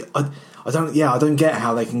through. But I don't get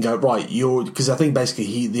how they can go right. Because I think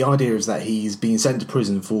basically the idea is that he's being sent to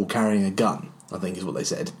prison for carrying a gun. I think is what they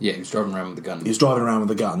said. Yeah, he was driving around with a gun. He was driving around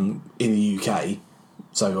with a gun in the UK.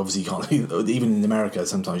 So obviously you can't. Even in America,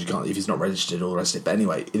 sometimes you can't if it's not registered or the rest of it. But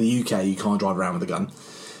anyway, in the UK you can't drive around with a gun.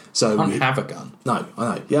 So you can't have a gun. No,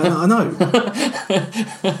 I know. Yeah, I know.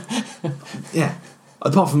 Yeah,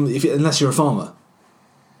 apart from unless you're a farmer.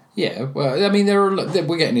 Yeah, well, I mean,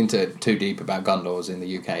 we're getting into too deep about gun laws in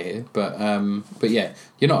the UK here, but yeah,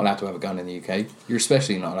 you're not allowed to have a gun in the UK. You're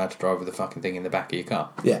especially not allowed to drive with the fucking thing in the back of your car.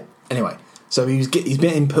 Yeah. Anyway, so he's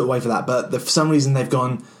been put away for that, but for some reason they've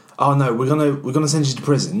gone, oh no, we're gonna send you to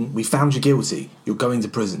prison. We found you guilty. You're going to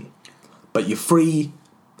prison, but you're free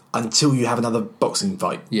until you have another boxing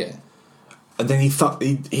fight. Yeah. And then he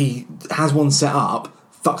has one set up.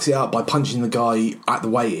 Fucks it up by punching the guy at the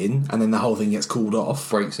weigh-in, and then the whole thing gets called off.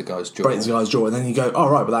 Breaks the guy's jaw. And then you go, oh,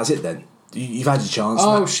 right, well, that's it then. You've had your chance.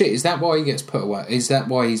 Oh, shit, is that why he gets put away? Is that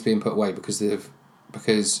why he's being put away? Because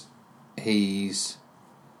he's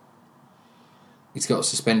got a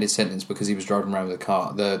suspended sentence because he was driving around with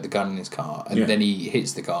the gun in his car, and then he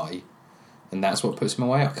hits the guy, and that's what puts him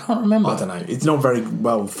away? I can't remember. I don't know. It's not very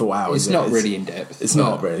well thought out, It's not really in-depth. It's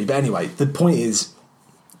not really. But anyway, the point is,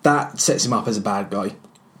 that sets him up as a bad guy.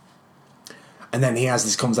 And then he has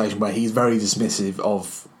this conversation where he's very dismissive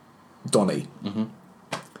of Donnie. Mm-hmm.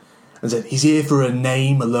 And said, he's here for a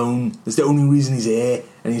name alone. That's the only reason he's here.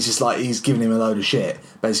 And he's just like, he's giving him a load of shit.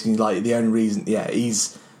 Basically, like, the only reason,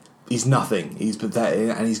 he's nothing. He's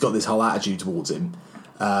pathetic. And he's got this whole attitude towards him.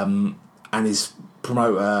 And his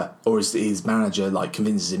promoter, or his manager, like,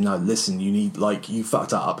 convinces him, no, listen, you need, like, you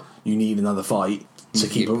fucked up. You need another fight. To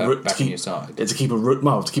keep a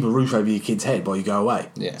roof over your kid's head while you go away.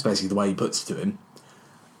 Yeah. It's basically the way he puts it to him.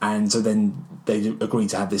 And so then they agree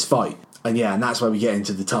to have this fight. And that's where we get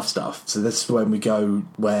into the tough stuff. So this is when we go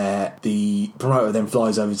where the promoter then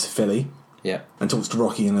flies over to Philly. Yeah. And talks to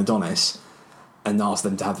Rocky and Adonis and asks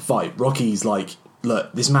them to have the fight. Rocky's like,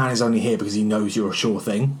 look, this man is only here because he knows you're a sure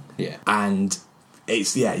thing. Yeah. And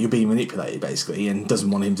it's, you're being manipulated basically, and doesn't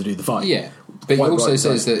want him to do the fight. Yeah. But he also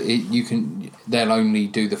says that you can... they'll only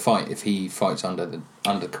do the fight if he fights under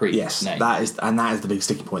Creed's name. That is the big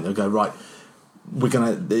sticking point. They'll go, right,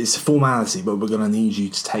 it's a formality, but we're gonna need you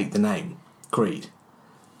to take the name Creed.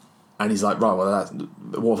 And he's like, right, well,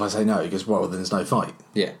 what if I say no? He goes, well, then there's no fight.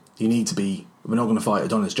 Yeah. You need to be... We're not going to fight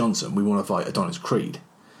Adonis Johnson. We want to fight Adonis Creed.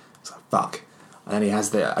 It's like, fuck. And then he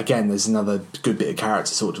has again, there's another good bit of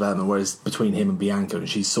character sort of development, whereas between him and Bianca, and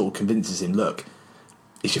she sort of convinces him, look,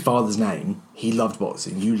 it's your father's name. He loved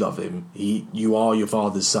boxing. You love him. You are your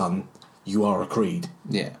father's son. You are a Creed.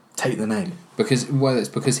 Yeah. Take the name. It's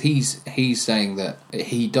because he's saying that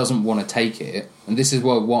he doesn't want to take it, and this is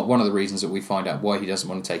one of the reasons that we find out why he doesn't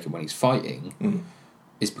want to take it when he's fighting,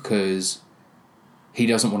 is because he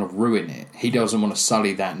doesn't want to ruin it. He doesn't want to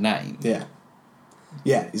sully that name. Yeah.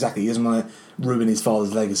 Yeah, exactly. He doesn't want to ruin his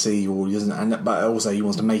father's legacy, or he doesn't. But also, he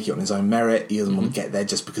wants to make it on his own merit. He doesn't want to get there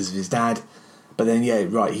just because of his dad. But then, yeah,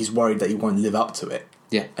 right. He's worried that he won't live up to it.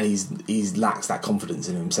 Yeah, and he's lacks that confidence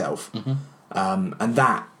in himself. And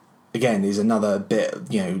that, again, is another bit,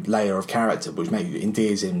 layer of character which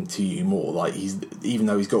endears him to you more. Like, even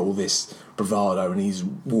though he's got all this bravado and he's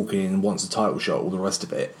walking in and wants a title shot, all the rest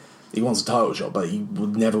of it, he wants a title shot, but he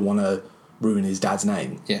would never want to ruin his dad's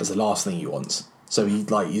name. Yeah. That's the last thing he wants. So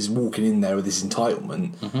he's walking in there with this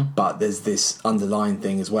entitlement, but there's this underlying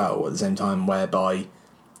thing as well at the same time whereby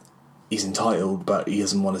he's entitled, but he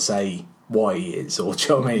doesn't want to say why he is, or do you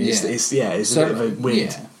know what I mean? Yeah. It's a bit of a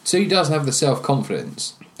weird. Yeah. So he does have the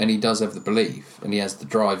self-confidence, and he does have the belief, and he has the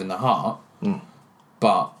drive and the heart,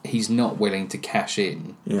 but he's not willing to cash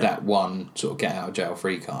in that one sort of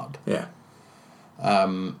get-out-of-jail-free card. Yeah.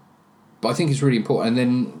 But I think it's really important.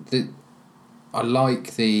 And then I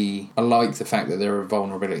like the fact that there are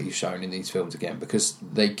vulnerabilities shown in these films again, because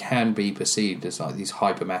they can be perceived as like these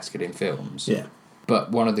hyper-masculine films. Yeah.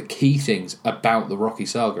 But one of the key things about the Rocky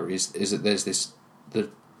saga is that there's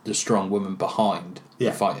the strong woman behind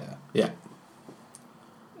the fighter. Yeah.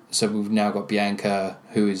 So we've now got Bianca,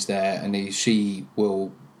 who is there, and she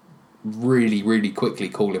will really, really quickly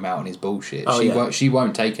call him out on his bullshit. She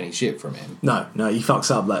won't take any shit from him. No, he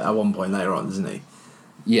fucks up at one point later on, doesn't he?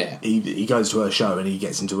 Yeah. He goes to her show and he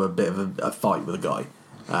gets into a bit of a fight with a guy.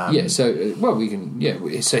 So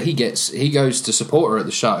he goes to support her at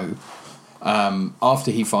the show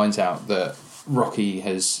after he finds out that Rocky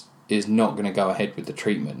is not going to go ahead with the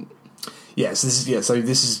treatment. Yeah, so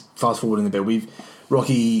this is fast forwarding a bit.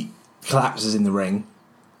 Rocky collapses in the ring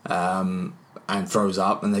and throws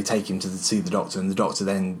up, and they take him to see the doctor, and the doctor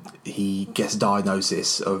then he gets a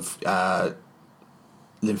diagnosis of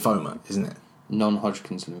lymphoma, isn't it?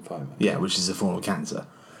 Non-Hodgkin's lymphoma. Yeah, which is a form of cancer.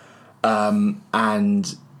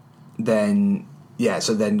 And then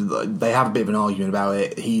so then they have a bit of an argument about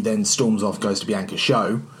it. He then storms off, goes to Bianca's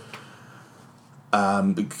show.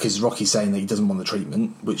 Because Rocky's saying that he doesn't want the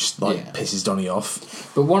treatment, which pisses Donnie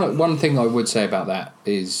off. But one thing I would say about that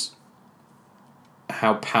is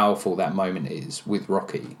how powerful that moment is with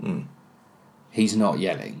Rocky. He's not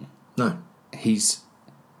yelling. No, he's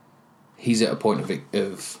at a point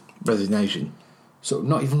of resignation. Sort of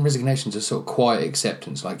not even resignation, just sort of quiet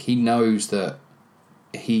acceptance. Like he knows that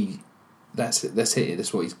that's it.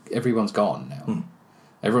 That's what everyone's gone now.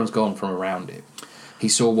 Everyone's gone from around it. He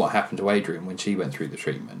saw what happened to Adrian when she went through the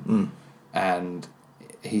treatment, and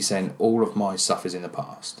he's saying all of my stuff is in the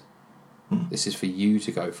past. This is for you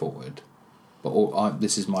to go forward, but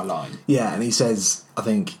this is my line. Yeah, and he says, I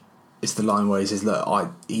think it's the line where he says, "Look,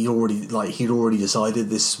 he'd already decided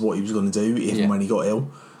this is what he was going to do, even when he got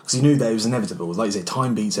ill, because he knew that it was inevitable. Like you say,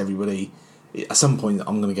 time beats everybody. At some point,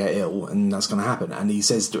 I'm going to get ill, and that's going to happen." And he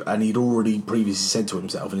says, and he'd already previously said to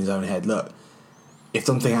himself in his own head, "Look, if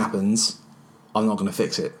something happens, I'm not going to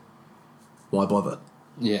fix it. Why bother?"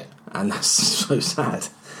 Yeah. And that's so sad.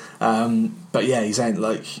 But yeah, he's saying,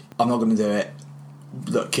 like, I'm not going to do it.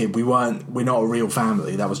 Look, kid, we're not a real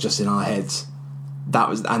family. That was just in our heads.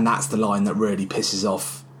 And that's the line that really pisses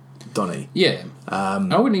off Donnie. Yeah. I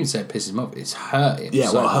wouldn't even say it pisses him off. It's hurt him. Yeah,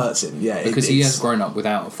 it hurts him. Yeah. Because he has grown up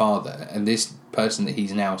without a father. And this person that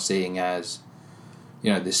he's now seeing as,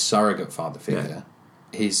 this surrogate father figure...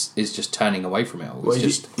 is just turning away from it all. Well, he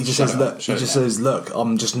just says, "Look,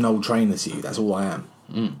 I'm just an old trainer to you. That's all I am."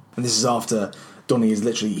 And this is after Donnie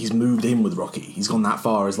he's moved in with Rocky. He's gone that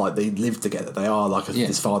far as like they live together. They are like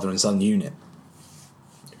this father and son unit.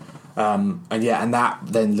 And that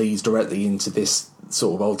then leads directly into this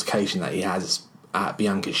sort of altercation that he has at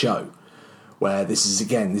Bianca's show, where this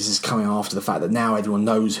is coming after the fact that now everyone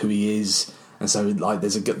knows who he is. And so, like,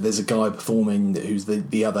 there's a guy performing who's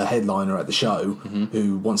the other headliner at the show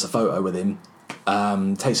who wants a photo with him,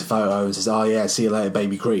 takes a photo and says, "Oh yeah, see you later,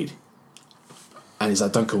 baby Creed." And he's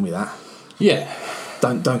like, "Don't call me that." Yeah.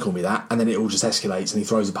 don't call me that. And then it all just escalates, and he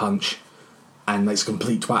throws a punch and makes a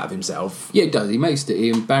complete twat of himself. Yeah, it does.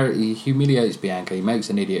 He humiliates Bianca. He makes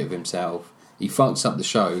an idiot of himself. He fucks up the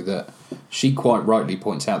show that she quite rightly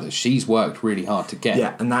points out that she's worked really hard to get.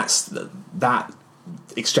 Yeah, and that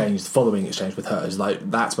exchange, the following exchange with her, is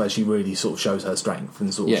that's where she really sort of shows her strength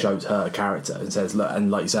and sort of shows her character and says, look,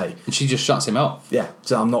 and like you say, and she just shuts him off. Yeah,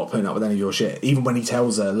 so I'm not putting up with any of your shit. Even when he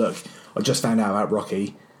tells her, look, I just found out about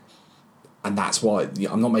Rocky, and that's why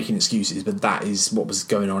I'm not making excuses, but that is what was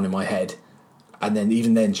going on in my head. And then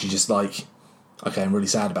even then, she's just like, okay, I'm really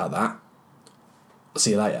sad about that. I'll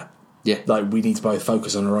see you later. Yeah, we need to both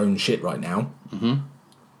focus on our own shit right now. Mm-hmm.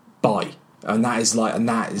 Bye. And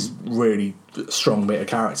that is really strong bit of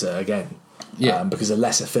character again. Yeah, because a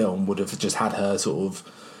lesser film would have just had her sort of,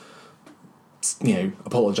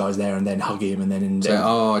 apologise there and then hug him and then say,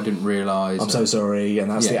 "Oh, I didn't realise. I'm so sorry," and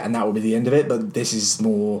that's and that will be the end of it. But this is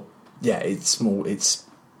more, it's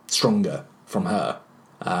stronger from her,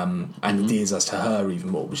 and endears us to her even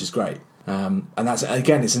more, which is great. And that's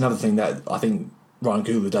again, it's another thing that I think Ryan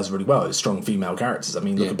Coogler does really well. Is strong female characters. I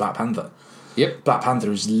mean, look at Black Panther. Yep, Black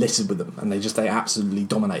Panther is littered with them, and they absolutely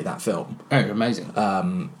dominate that film. Oh, amazing!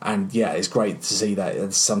 And it's great to see that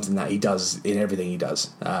it's something that he does in everything he does.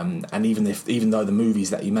 And even though the movies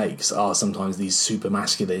that he makes are sometimes these super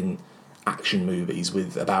masculine action movies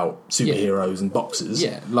about superheroes and boxers,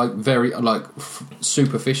 very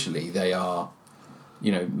superficially they are,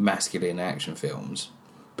 masculine action films,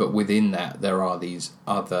 but within that there are these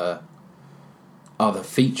other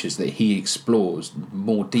features that he explores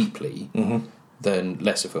more deeply than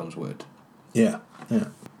lesser films would. Yeah.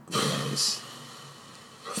 It's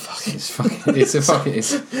such a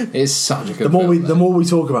good film. The more we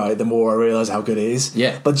talk about it, the more I realise how good it is.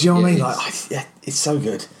 Yeah. But do you know what I mean? It's so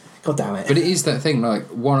good. God damn it. But it is that thing,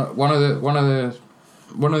 one of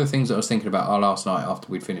the things that I was thinking about last night after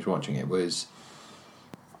we'd finished watching it was,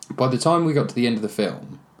 by the time we got to the end of the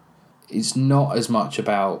film, it's not as much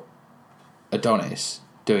about Adonis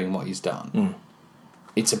doing what he's done.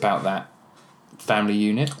 It's about that family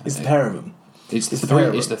unit. It's the pair of them. It's the three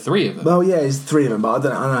of them. Well, yeah, it's the three of them. But I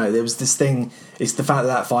don't know. There was this thing. It's the fact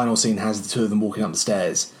that final scene has the two of them walking up the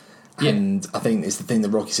stairs, and I think it's the thing that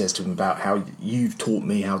Rocky says to him about how you've taught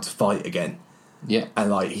me how to fight again. Yeah,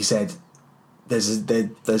 and he said, there's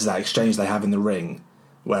that exchange they have in the ring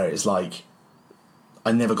where it's like,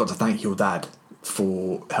 I never got to thank your dad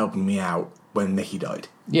for helping me out when Mickey died.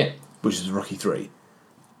 Yeah. Which is Rocky 3.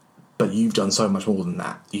 But you've done so much more than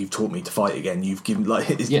that. You've taught me to fight again. You've given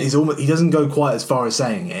it's almost, he doesn't go quite as far as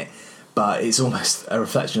saying it, but it's almost a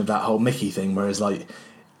reflection of that whole Mickey thing. Whereas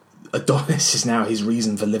Adonis is now his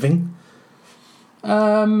reason for living.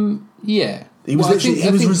 Yeah, he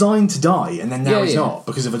was resigned to die, and then now he's not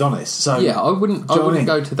because of Adonis. So I wouldn't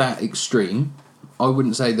go to that extreme. I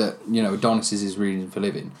wouldn't say that Adonis is his reason for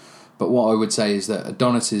living, but what I would say is that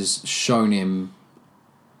Adonis has shown him.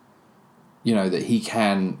 That he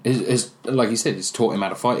can, is like you said, it's taught him how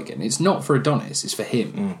to fight again. It's not for Adonis, it's for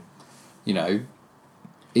him.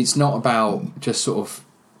 It's not about just sort of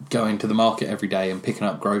going to the market every day and picking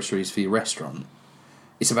up groceries for your restaurant.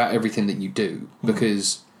 It's about everything that you do,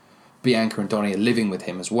 because Bianca and Donnie are living with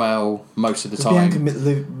him as well most of the time.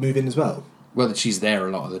 Bianca move in as well? Well, she's there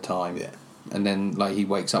a lot of the time. Yeah. And then he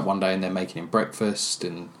wakes up one day and they're making him breakfast,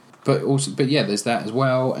 but there's that as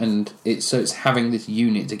well, and it's having this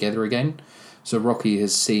unit together again. So Rocky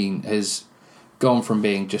has gone from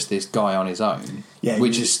being just this guy on his own,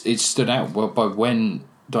 it stood out by when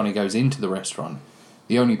Donnie goes into the restaurant.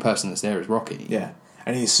 The only person that's there is Rocky. Yeah,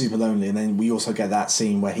 and he's super lonely. And then we also get that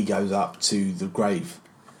scene where he goes up to the grave,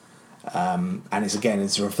 and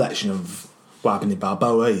it's a reflection of what happened in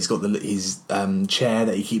Balboa. He's got his chair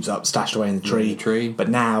that he keeps up stashed away in the tree. But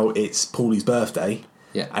now it's Paulie's birthday.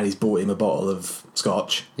 Yeah, and he's bought him a bottle of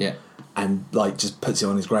scotch. Yeah, and just puts it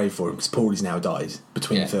on his grave for him because Paulie's now died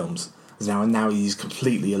between films. Now he's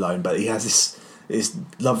completely alone, but he has this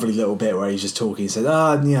lovely little bit where he's just talking. He said,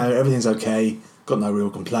 everything's okay, got no real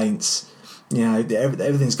complaints.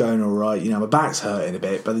 Everything's going all right. My back's hurting a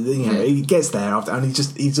bit, but he gets there after, and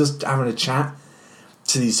he's just having a chat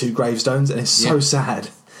to these two gravestones, and it's so sad.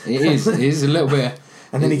 It is a little bit.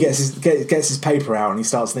 And then he gets his paper out and he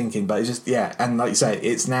starts thinking, but it's just and like you say,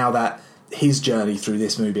 it's now that his journey through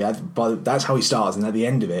this movie. That's how he starts, and at the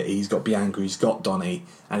end of it, he's got Bianca, he's got Donnie,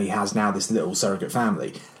 and he has now this little surrogate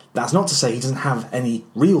family. That's not to say he doesn't have any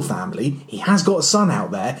real family. He has got a son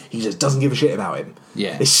out there. He just doesn't give a shit about him.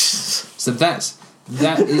 Yeah. So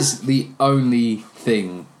that is the only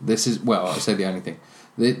thing. I say the only thing.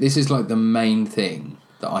 This is the main thing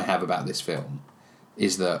that I have about this film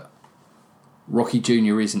is that Rocky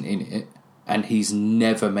Jr. isn't in it, and he's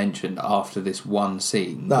never mentioned after this one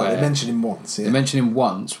scene. No, they mention him once. Yeah. They mention him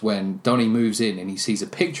once when Donnie moves in and he sees a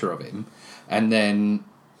picture of him, and then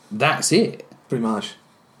that's it. Pretty much.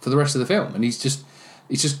 For the rest of the film, and he's just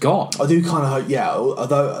gone. I do kind of hope,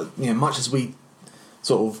 although, much as we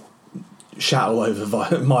sort of shat all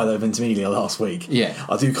over Milo Ventimiglia last week,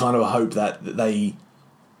 I do kind of hope that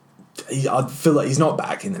I feel like he's not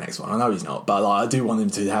back in the next one. I know he's not, but I do want him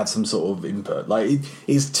to have some sort of input.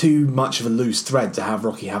 It's too much of a loose thread to have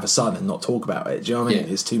Rocky have a son and not talk about it. Do you know what I mean?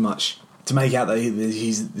 Yeah. It's too much to make out that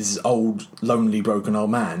he's this old, lonely, broken old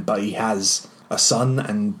man, but he has a son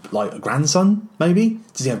and a grandson. Maybe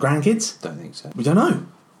does he have grandkids? Don't think so. We don't know.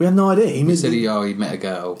 We have no idea. He said he met a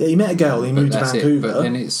girl. Yeah, he met a girl. He moved to Vancouver. But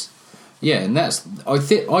then it's. Yeah, and that's I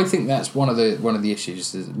think that's one of the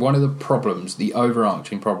issues, one of the problems, the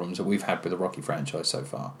overarching problems that we've had with the Rocky franchise so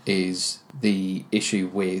far is the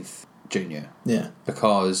issue with Junior. Yeah,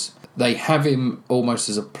 because they have him almost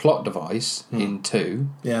as a plot device in 2.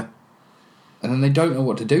 Yeah, and then they don't know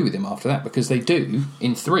what to do with him after that, because they do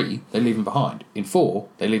in 3 they leave him behind, in 4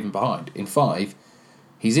 they leave him behind, in 5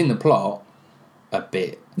 he's in the plot a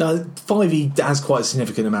bit. No, 5 he has quite a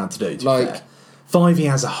significant amount to do. To be fair. 5 he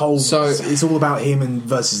has a whole. So it's all about him and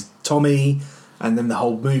versus Tommy, and then the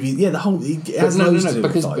whole movie. Yeah, the whole. It has no,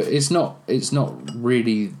 because but it's not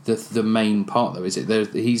really the main part though, is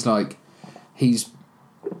it? He's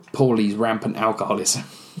Paulie's rampant alcoholism.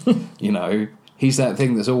 He's that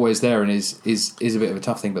thing that's always there and is a bit of a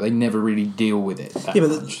tough thing, but they never really deal with it.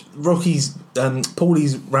 But Rocky's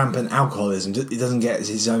Paulie's rampant alcoholism. It doesn't get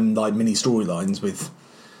his own mini storylines with.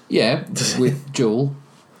 Yeah, with Jewel.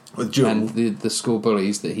 With Jewel. And the school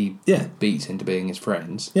bullies that he beats into being his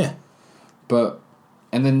friends. Yeah.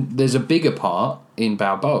 And then there's a bigger part in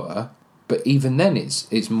Balboa, but even then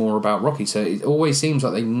it's more about Rocky. So it always seems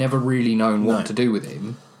like they've never really known what to do with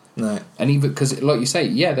him. No. And even, because like you say,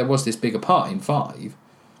 there was this bigger part in 5,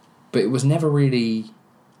 but it was never really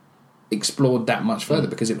explored that much further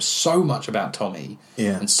because it was so much about Tommy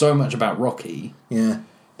and so much about Rocky. Yeah.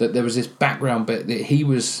 That there was this background bit that he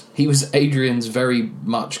was Adrian's very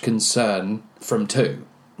much concern from 2.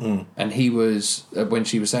 And he was, when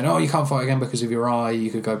she was saying, you can't fight again because of your eye, you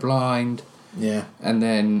could go blind. Yeah. And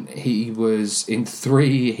then he was, in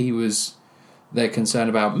 3, they're concerned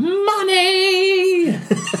about money!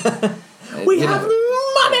 We have money!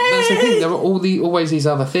 That's the thing, there were always these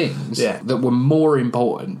other things that were more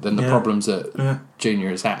important than the problems that Junior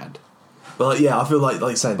has had. Well, I feel like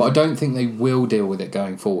you said... But I don't think they will deal with it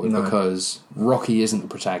going forward because Rocky isn't the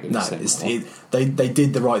protagonist anymore. They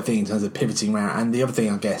did the right thing in terms of pivoting around. And the other thing,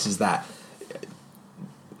 I guess, is that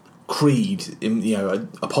Creed,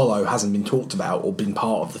 Apollo hasn't been talked about or been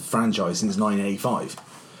part of the franchise since 1985.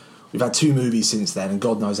 We've had 2 movies since then, and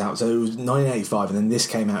God knows how. So it was 1985, and then this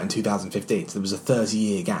came out in 2015. So there was a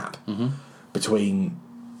 30-year gap between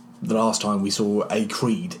the last time we saw a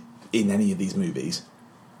Creed in any of these movies.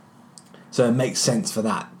 So it makes sense for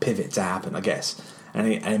that pivot to happen, I guess, and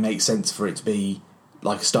it makes sense for it to be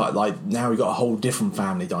now we've got a whole different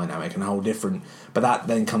family dynamic and a whole different. But that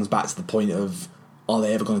then comes back to the point of, are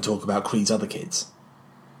they ever going to talk about Creed's other kids?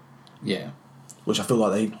 Yeah, which I feel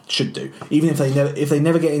like they should do, even if they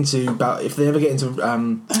never get into.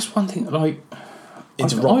 That's one thing. I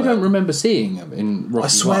Robert. don't remember seeing him in Rocky. I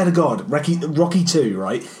swear to God, Rocky 2,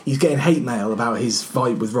 right? He's getting hate mail about his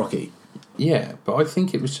fight with Rocky. Yeah, but I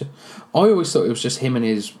think it was. I always thought it was just him and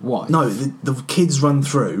his wife. No, the kids run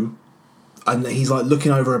through, and he's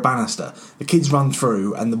looking over a banister. The kids run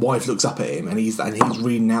through, and the wife looks up at him, and he's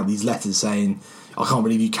reading out these letters saying, "I can't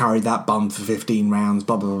believe you carried that bum for 15 rounds."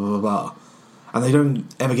 Blah blah blah blah blah, and they don't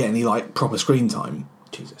ever get any proper screen time.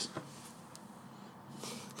 Jesus,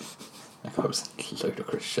 that guy was in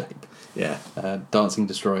ludicrous shape. Yeah, Dancing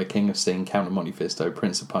Destroyer, King of Sting, Count of Monte Cristo,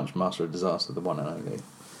 Prince of Punch, Master of Disaster, the one and only.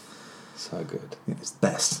 So good. It's the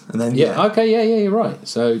best. And then you're right.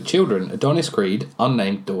 So children, Adonis Creed,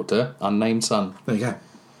 unnamed daughter, unnamed son. There you go.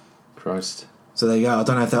 Christ. So there you go. I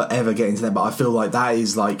don't know if they'll ever get into that, but I feel like that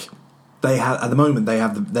is they have at the moment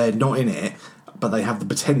they're not in it, but they have the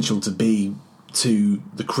potential to be to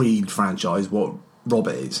the Creed franchise what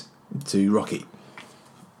Robert is to Rocky,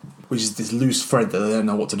 which is this loose thread that they don't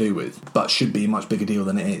know what to do with, but should be a much bigger deal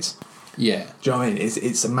than it is. Yeah. Do you know what I mean?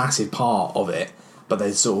 It's a massive part of it. But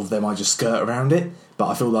they might just skirt around it. But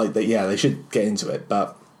I feel like they should get into it.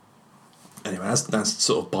 But anyway, that's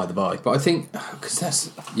sort of by the by. But I think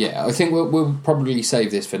I think we'll probably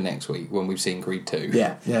save this for next week when we've seen Creed 2.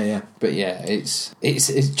 Yeah. But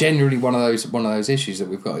it's generally one of those issues that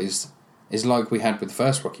we've got is like we had with the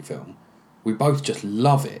first Rocky film. We both just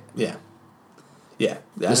love it. Yeah.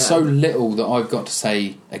 There's so little that I've got to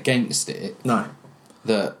say against it. No.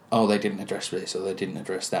 That, they didn't address this or they didn't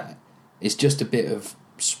address that. It's just a bit of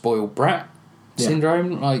spoiled brat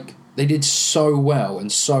syndrome. Like, they did so well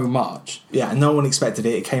and so much. Yeah, and no one expected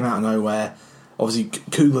it. It came out of nowhere. Obviously,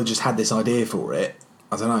 Coogler just had this idea for it.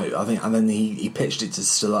 I don't know. I think, and then he pitched it to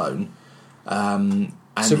Stallone.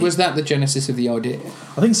 So was that the genesis of the idea?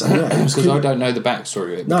 I think so. Yeah, because I don't know the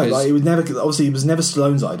backstory of it. No, like, it was never. Obviously, it was never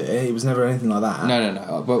Stallone's idea. It was never anything like that.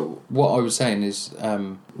 No. But what I was saying is,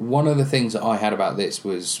 one of the things that I had about this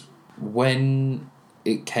was when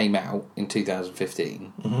it came out in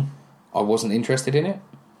 2015. Mm-hmm. I wasn't interested in it.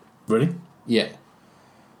 Really? Yeah.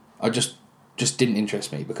 I just didn't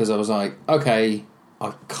interest me because I was like, okay,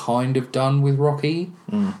 I'm kind of done with Rocky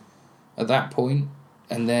at that point.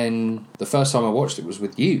 And then the first time I watched it was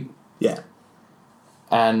with you. Yeah.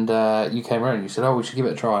 And you came around and you said, we should give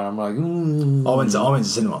it a try. And I'm like, I went to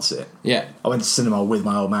cinema to see it. Yeah. I went to cinema with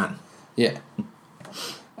my old man. Yeah.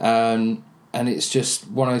 And it's just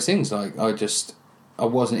one of those things, like, I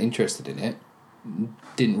wasn't interested in it.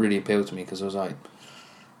 Didn't really appeal to me because I was like,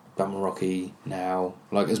 done with Rocky now.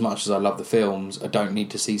 Like, as much as I love the films, I don't need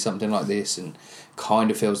to see something like this, and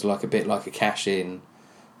kind of feels like a bit like a cash-in.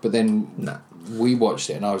 But then we watched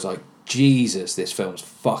it and I was like, Jesus, this film's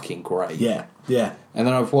fucking great. Yeah, yeah. And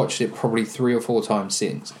then I've watched it probably 3 or 4 times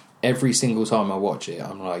since. Every single time I watch it,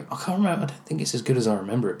 I'm like, I can't remember, I don't think it's as good as I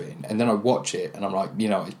remember it being. And then I watch it and I'm like,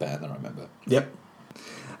 it's better than I remember. Yep.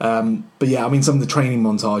 But yeah, I mean, some of the training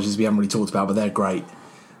montages we haven't really talked about, but they're great.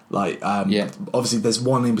 Like, obviously there's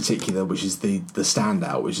one in particular which is the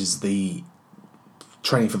standout, which is the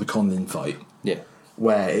training for the Condon fight. Yeah.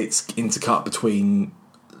 Where it's intercut between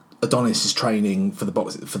Adonis is training for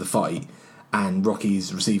the fight, and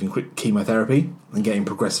Rocky's receiving chemotherapy and getting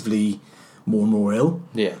progressively more and more ill.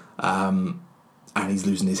 Yeah. And he's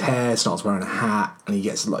losing his hair, starts wearing a hat, and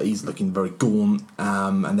he's looking very gaunt.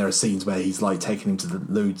 And there are scenes where he's like taking him to the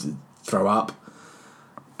loo to throw up.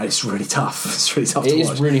 And it's really tough. It's really tough to watch.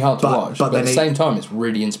 It is really hard to watch, but at the same time, it's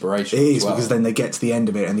really inspirational. It is, because then they get to the end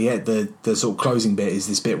of it, and the sort of closing bit is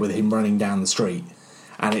this bit with him running down the street.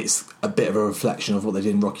 And it's a bit of a reflection of what they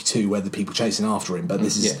did in Rocky 2, where the people chasing after him. But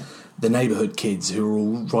this is the neighbourhood kids who are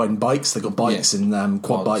all riding bikes. They've got bikes and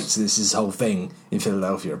quad bikes. This is his whole thing in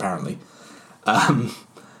Philadelphia, apparently. And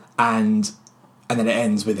then it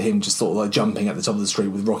ends with him just sort of like jumping at the top of the street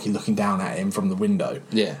with Rocky looking down at him from the window.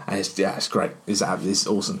 Yeah. And it's great. It's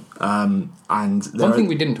awesome. And one thing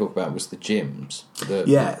we didn't talk about was the gyms.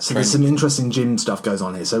 So there's some interesting gym stuff goes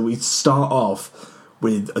on here. So we start off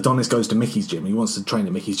with Adonis goes to Mickey's gym. He wants to train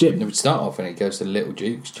at Mickey's gym. No, we start off and he goes to Little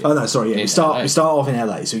Duke's gym. Oh no, sorry. Yeah, we start off in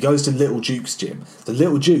LA. So he goes to Little Duke's gym. The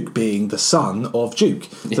Little Duke being the son of Duke.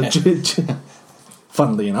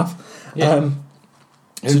 Funnily enough,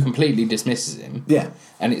 who completely dismisses him. Yeah,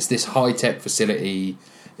 and it's this high tech facility.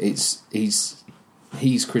 He's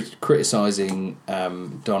criticising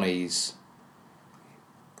Donnie's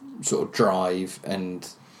sort of drive and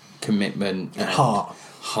commitment and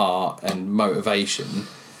heart and motivation,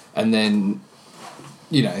 and then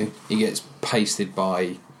he gets pasted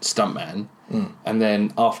by Stuntman, and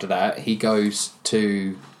then after that he goes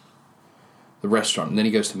to the restaurant, and then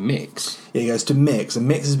he goes to Mix. Yeah, he goes to Mix, and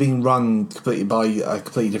Mix is being run completely by a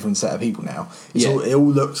completely different set of people now. It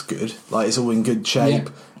all looks good, like it's all in good shape.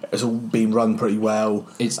 Yeah. It's all being run pretty well.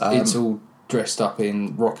 It's all dressed up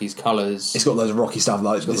in Rocky's colours. It's got loads of Rocky stuff,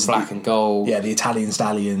 like the black and gold. Yeah, the Italian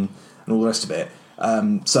stallion and all the rest of it.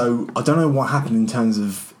 So I don't know what happened in terms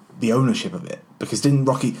of the ownership of it, because didn't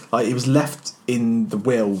Rocky, like, it was left in the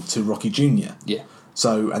will to Rocky Jr. Yeah.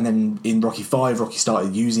 So, and then in Rocky 5, Rocky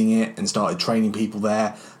started using it and started training people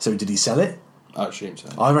there. So did he sell it? I assume so.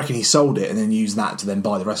 I reckon he sold it and then used that to then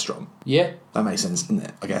buy the restaurant. Yeah. That makes sense, doesn't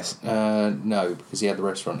it, I guess? No, because he had the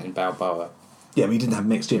restaurant in Balboa. Yeah, but he didn't have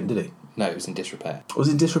Mixed Gym, did he? No, it was in disrepair. Was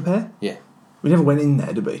it in disrepair? Yeah. We never went in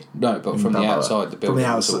there, did we? No, but from the outside, the building. From the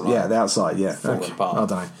outside, the outside, yeah. Falling apart. I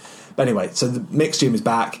don't know. But anyway, so the Mixed Gym is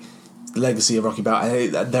back. The legacy of Rocky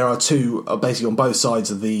Balboa. There are two, basically on both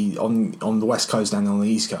sides of the on the west coast and on the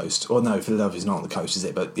east coast. Or no, Philadelphia's not on the coast, is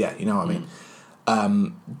it? But yeah, you know what I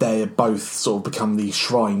mean. They both sort of become these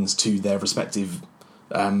shrines to their respective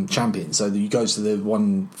champions. So you go to the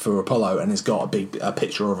one for Apollo, and it's got a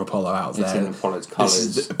picture of Apollo out there. It's in Apollo's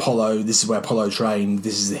colours. This is where Apollo trained.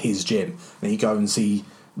 This is his gym. And you go and see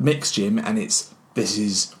Mick's gym, and this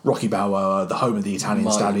is Rocky Balboa, the home of the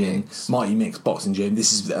Italian Stallion, Mighty Mix boxing gym.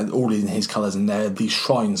 This is all in his colours, and they're these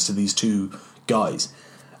shrines to these two guys.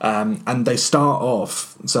 And they start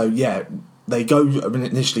off, so yeah, they go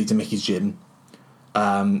initially to Mickey's gym,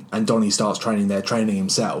 and Donnie starts training there, training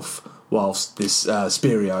himself, whilst this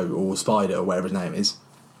Spirio or Spider or whatever his name is,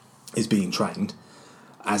 is being trained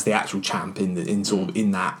as the actual champ in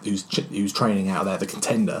that who's training out there, the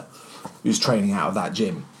contender who's training out of that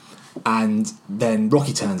gym. And then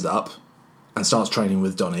Rocky turns up and starts training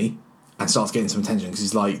with Donnie and starts getting some attention because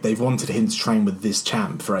he's like, they've wanted him to train with this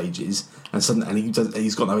champ for ages, and suddenly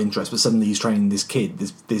he's got no interest, but suddenly he's training this kid,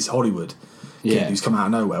 this Hollywood kid who's come out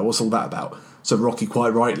of nowhere. What's all that about? So Rocky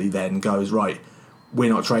quite rightly then goes, right,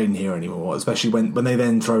 we're not training here anymore, especially when they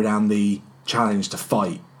then throw down the challenge to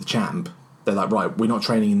fight the champ. They're like, right, we're not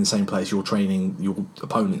training in the same place you're training, your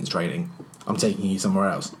opponent's training. I'm taking you somewhere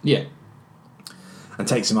else. Yeah. And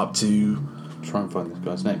takes him up to... Try and find this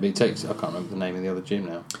guy's name. But he takes... I can't remember the name of the other gym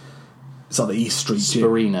now. It's like the East Street Gym.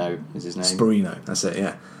 Sperino is his name. Sperino, that's it,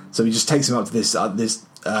 yeah. So he just takes him up to this a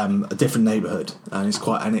different neighbourhood, and it's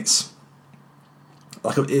like it's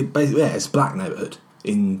a black neighbourhood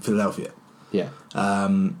in Philadelphia. Yeah.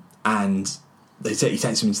 And he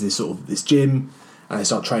takes him into this gym, and they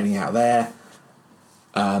start training out there.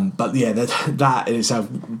 But yeah, that in itself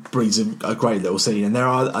breeds a great little scene, and there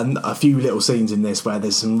are a few little scenes in this where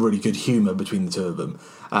there's some really good humour between the two of them.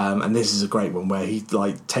 And this is a great one where he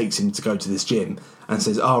takes him to go to this gym and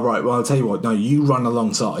says, "Oh right, well I'll tell you what, no, you run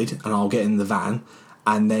alongside, and I'll get in the van,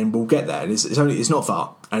 and then we'll get there. And it's not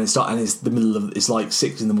far, and it's the middle of it's like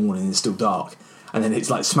 6 a.m. and it's still dark." And then it's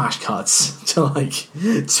like smash cuts to like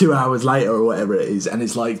 2 hours later or whatever it is, and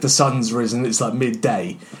it's like the sun's risen, it's like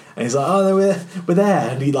midday, and he's like, "Oh no, we're there,"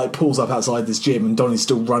 and he like pulls up outside this gym, and Donnie's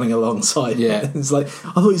still running alongside. Yeah, it's like,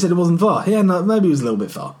 I thought you said it wasn't far. Yeah, no, maybe it was a little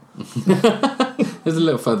bit far. It's a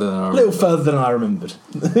little further than I remembered. A little further than I remembered.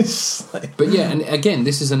 But yeah, and again,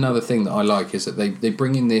 this is another thing that I like is that they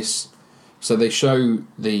bring in this. So they show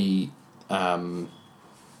the Little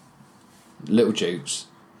Dukes.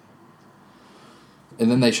 And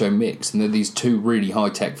then they show Mix, and they're these two really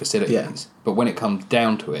high-tech facilities. Yeah. But when it comes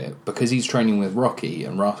down to it, because he's training with Rocky,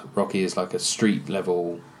 and Rocky is like a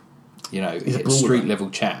street-level, street-level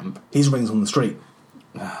champ. His ring's on the street.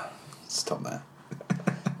 Stop that.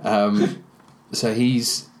 So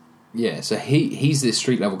he's this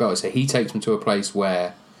street-level guy. So he takes him to a place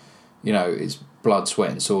where, it's blood, sweat,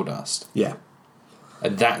 and sawdust. Yeah.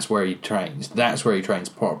 And that's where he trains. That's where he trains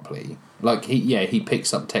properly. Like he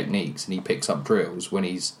picks up techniques and he picks up drills when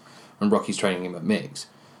Rocky's training him at Mix.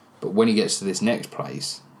 But when he gets to this next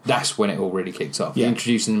place, that's when it all really kicks off. Yeah.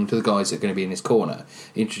 Introducing him to the guys that are going to be in his corner.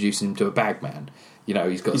 Introducing him to a bagman.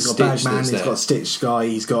 He's got a bagman. He's got a Stitch guy.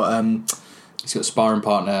 He's got a sparring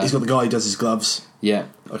partner. He's got the guy who does his gloves. Yeah,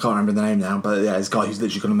 I can't remember the name now, but yeah, it's a guy who's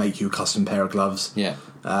literally going to make you a custom pair of gloves. Yeah,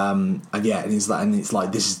 and it's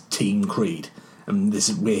like this is Team Creed. And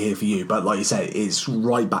we're here for you, but like you say, it's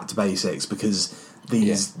right back to basics because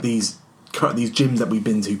these gyms that we've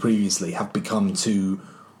been to previously have become too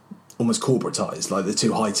almost corporatized. Like they're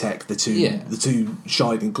too high tech, they're too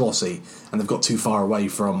shiny and glossy, and they've got too far away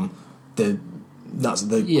from the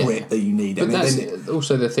grit that you need. But that's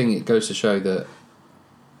also the thing. It goes to show that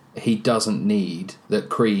he doesn't need that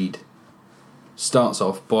Creed starts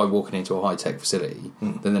off by walking into a high tech facility.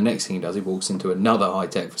 Then the next thing he does, he walks into another high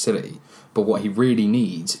tech facility. But what he really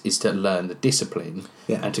needs is to learn the discipline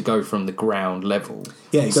and to go from the ground level.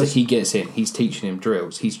 Yeah, so he gets in. He's teaching him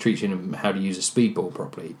drills. He's teaching him how to use a speedball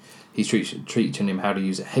properly. He's teaching him how to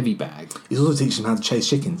use a heavy bag. He's also teaching him how to chase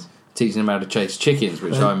chickens. Teaching him how to chase chickens,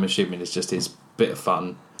 which I'm assuming is just his bit of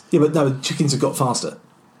fun. Yeah, but no, chickens have got faster.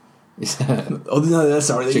 Oh no, that's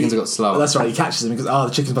all right. Chickens have got slower. That's right. He catches them because the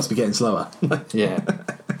chickens must be getting slower. Yeah.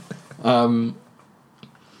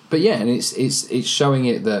 But yeah, and it's showing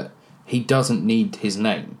it that he doesn't need his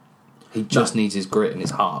name. He just needs his grit and his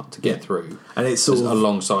heart to get through. And it's sort of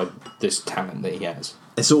alongside this talent that he has.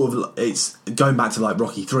 It's going back to like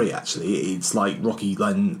Rocky 3 actually. It's like Rocky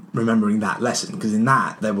then remembering that lesson, because in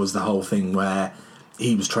that there was the whole thing where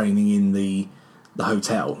he was training in the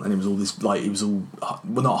hotel, and it was all this like, it was all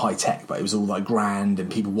not high tech, but it was all like grand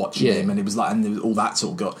and people watching him, and it was like, and there was all that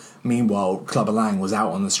sort of got. Meanwhile, Clubber Lang was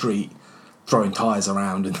out on the street throwing tyres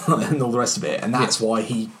around and all the rest of it, and that's why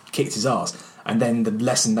he kicked his ass. And then the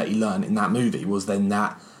lesson that he learned in that movie was then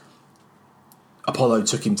that Apollo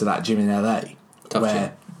took him to that gym in LA,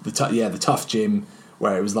 where the tough gym,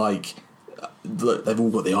 where it was like, look, they've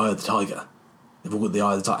all got the eye of the tiger. They've all got the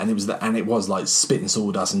eye of the tiger, and it was like spit and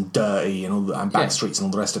sawdust and dirty and all and back streets and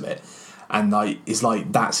all the rest of it. And like, it's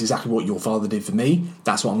like, that's exactly what your father did for me.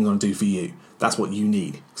 That's what I'm going to do for you. That's what you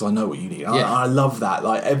need, because I know what you need. I love that.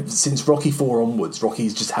 Like since Rocky 4 onwards,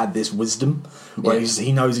 Rocky's just had this wisdom where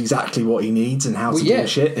he knows exactly what he needs and how to do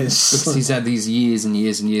shit. Because he's had these years and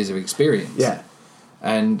years and years of experience. Yeah,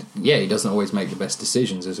 and he doesn't always make the best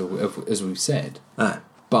decisions, as we've said.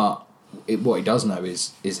 But what he does know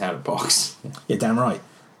is how to box. Yeah, damn right.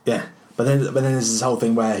 Yeah. But then there's this whole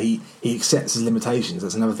thing where he accepts his limitations.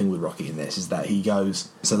 That's another thing with Rocky in this, is that he goes.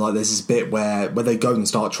 So like, there's this bit where they go and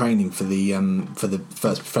start training for the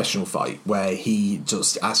first professional fight, where he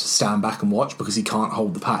just has to stand back and watch because he can't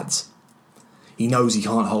hold the pads. He knows he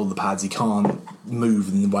can't hold the pads. He can't move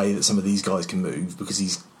in the way that some of these guys can move because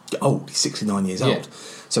he's old. He's 69 years old.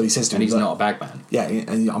 So he says to him, he's not a bag man. Yeah,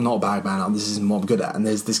 and I'm not a bag man. This isn't what I'm good at. And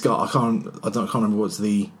there's this guy. I can't remember what's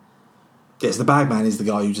the. Yes, the bagman is the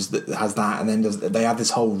guy who just has that, and then they have this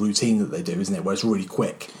whole routine that they do, isn't it? Where it's really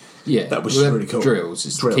quick. Yeah, that was really cool. Drills.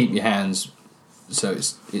 It's keep your hands. So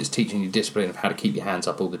it's teaching you discipline of how to keep your hands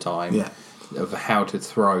up all the time. Yeah. Of how to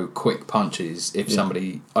throw quick punches if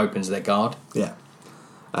somebody opens their guard. Yeah.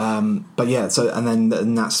 But yeah, so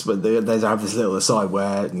and that's what they have this little aside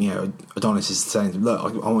where Adonis is saying, "Look,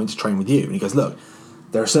 I want to train with you," and he goes, "Look,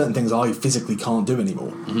 there are certain things I physically can't do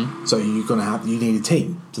anymore. Mm-hmm. So you need a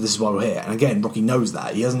team. So this is why we're here." And again, Rocky knows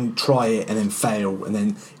that. He doesn't try it and then fail, and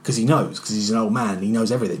then because he's an old man, he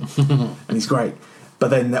knows everything, and he's great. But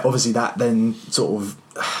then obviously that then sort of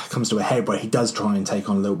comes to a head where he does try and take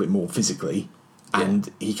on a little bit more physically,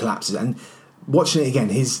 and he collapses. And watching it again,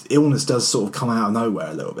 his illness does sort of come out of nowhere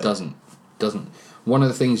a little bit. Doesn't. One of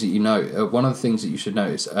the things that you should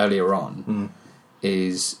notice earlier on.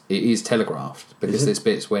 Is it is telegraphed because there's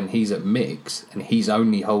bits when he's at mix and he's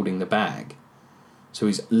only holding the bag, so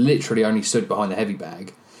he's literally only stood behind the heavy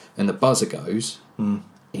bag, and the buzzer goes.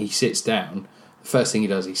 He sits down. The first thing he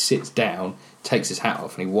does, he sits down, takes his hat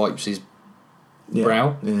off, and he wipes his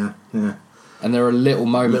brow. Yeah. And there are little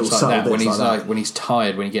moments like that when he's like when he's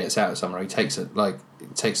tired, when he gets out somewhere, he takes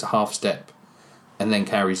a half step, and then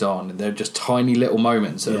carries on. And they're just tiny little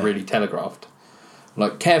moments that are really telegraphed.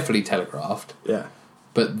 Like, carefully telegraphed. Yeah.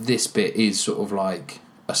 But this bit is sort of like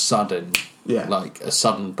a sudden... Yeah. Like, a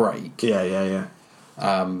sudden break. Yeah.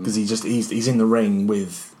 Because he's in the ring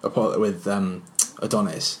with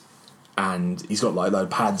Adonis, and he's got like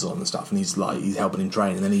pads on and stuff, and he's helping him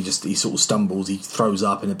train, and then he sort of stumbles, he throws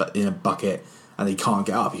up in a bucket, and he can't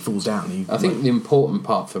get up, he falls down. I think the important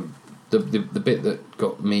part for the bit that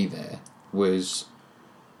got me there was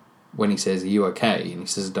when he says, "Are you okay?" and he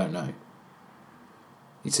says, "I don't know."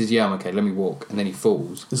 He says, "Yeah, I'm okay, let me walk," and then he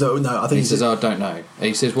falls. So no, I think he says, "I don't know." And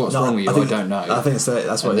he says, "What's wrong with you?" I don't know. I think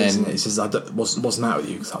that's what it is. He says, "What's the matter with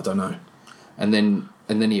you?" Because I don't know. And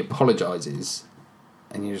then he apologises,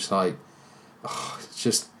 and you're just like, oh,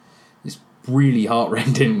 it's really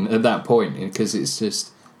heartrending at that point, because it's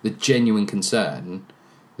just the genuine concern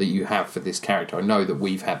that you have for this character. I know that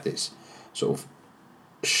we've had this sort of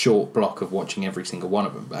short block of watching every single one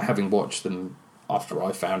of them, but having watched them after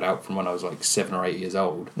I found out from when I was like 7 or 8 years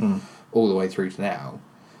old, all the way through to now,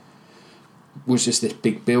 was just this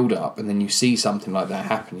big build-up, and then you see something like that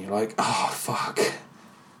happen, you're like, oh, fuck,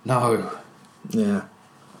 no. Yeah,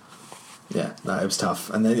 no, it was tough.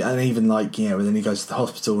 And even like, and then he goes to the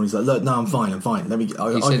hospital, and he's like, "Look, no, I'm fine. Let me."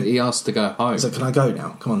 He asked to go home. So can I go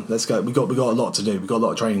now? Come on, let's go. We got a lot to do. We got a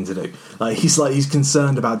lot of training to do. He's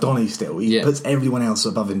concerned about Donnie still. He puts everyone else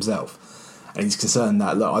above himself. And he's concerned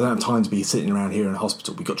that, look, I don't have time to be sitting around here in a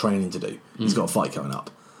hospital. We've got training to do. He's got a fight coming up.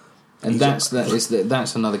 And that's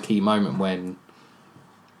another key moment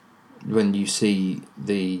when you see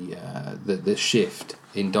the shift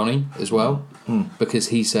in Donnie as well, because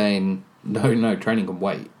he's saying, no, training can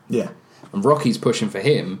wait. Yeah. And Rocky's pushing for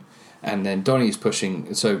him, and then Donnie's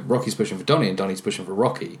pushing. So Rocky's pushing for Donnie, and Donnie's pushing for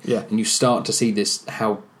Rocky. Yeah. And you start to see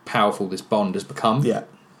how powerful this bond has become. Yeah.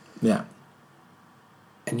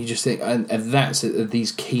 And you just think, and that's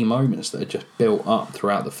these key moments that are just built up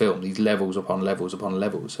throughout the film, these levels upon levels upon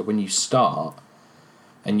levels. So when you start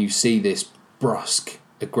and you see this brusque,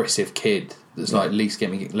 aggressive kid that's like, at least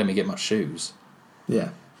let me get my shoes.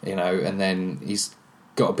 Yeah. And then he's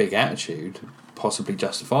got a big attitude, possibly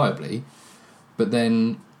justifiably, but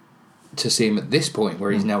then to see him at this point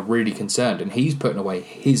where he's now really concerned and he's putting away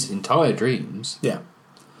his entire dreams. Yeah.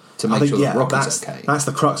 To make sure that Rocky's okay. That's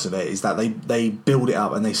the crux of it, is that they build it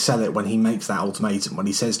up and they sell it when he makes that ultimatum, when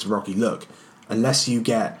he says to Rocky, "Look, unless you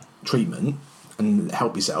get treatment and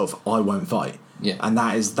help yourself, I won't fight." Yeah. And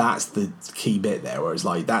that's the key bit there, where it's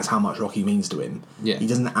like, that's how much Rocky means to him. Yeah. He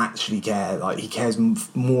doesn't actually care. Like, he cares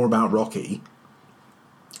more about Rocky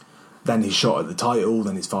than his shot at the title,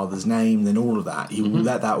 than his father's name, than all of that. He will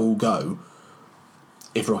let that all go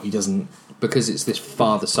if Rocky doesn't. Because it's this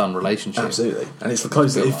father-son relationship. Absolutely. And it's the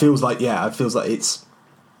closest. It feels like it's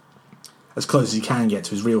as close as he can get to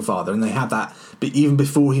his real father. And they have that. But even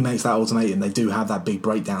before he makes that ultimatum, they do have that big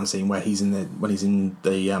breakdown scene where he's in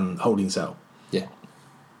the holding cell. Yeah.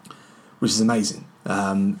 Which is amazing.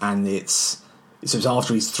 And it's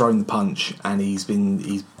after he's thrown the punch and he's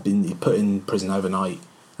been put in prison overnight.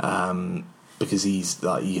 because he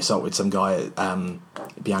assaulted some guy at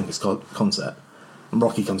Bianca's concert, and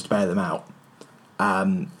Rocky comes to bail them out,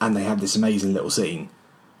 and they have this amazing little scene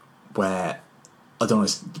where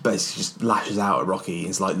Adonis basically just lashes out at Rocky.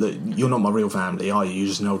 It's like, look, you're not my real family, are you? You're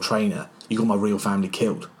just an old trainer. You got my real family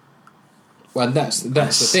killed. Well, that's the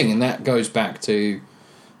thing, and that goes back to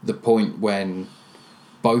the point when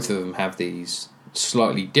both of them have these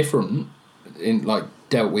slightly different,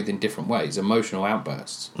 dealt with in different ways, emotional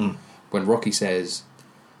outbursts. When Rocky says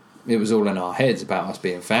it was all in our heads about us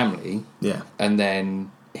being family, and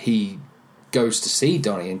then he goes to see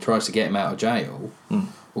Donnie and tries to get him out of jail,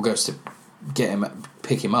 or goes to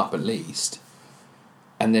pick him up at least,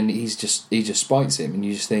 and then he just spites him, and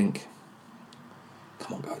you just think,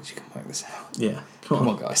 come on guys, you can work this out. Yeah, come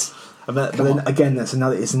on guys. But then again, it's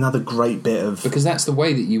another great bit of, because that's the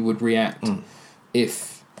way that you would react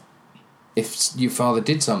if your father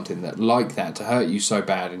did something like that to hurt you so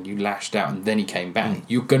bad, and you lashed out, and then he came back.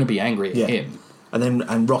 You're going to be angry at him.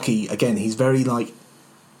 And Rocky again, he's very like,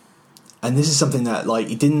 and this is something that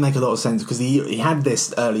it didn't make a lot of sense, because he had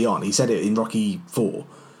this early on. He said it in Rocky 4.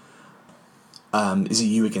 Is it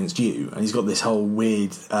you against you? And he's got this whole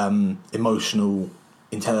weird emotional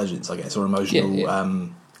intelligence, I guess, or emotional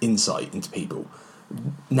insight into people.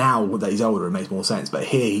 Now that he's older, it makes more sense. But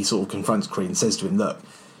here he sort of confronts Creed and says to him, look,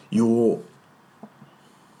 you're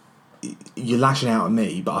lashing out at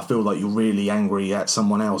me, but I feel like you're really angry at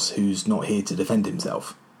someone else who's not here to defend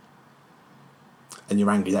himself, and you're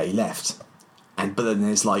angry that he left. But then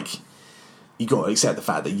there's you got to accept the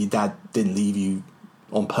fact that your dad didn't leave you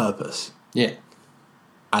on purpose. Yeah.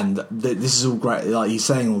 And this is all great. He's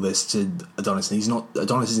saying all this to Adonis, and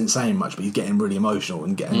Adonis isn't saying much, but he's getting really emotional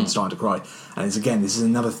and starting to cry. And this is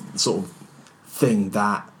another sort of thing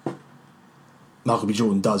that Michael B.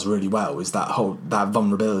 Jordan does really well, is that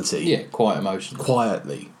vulnerability. Yeah, quite emotional.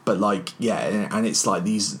 Quietly. But and it's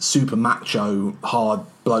these super macho, hard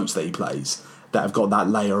blokes that he plays that have got that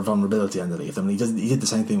layer of vulnerability underneath them. And he did the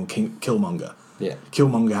same thing with Killmonger. Yeah.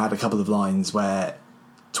 Killmonger had a couple of lines where,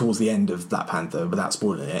 towards the end of Black Panther, without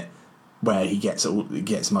spoiling it, where he gets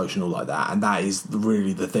emotional like that, and that is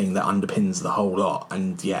really the thing that underpins the whole lot.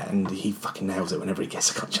 And he fucking nails it whenever he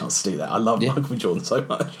gets a chance to do that. I love Michael B. Jordan so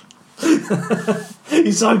much.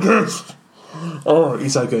 He's so good. Oh,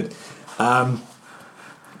 he's so good. But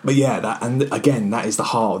that is the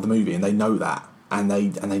heart of the movie, and they know that, and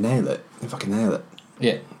they nail it. They fucking nail it.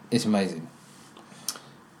 Yeah, it's amazing.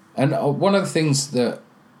 And one of the things that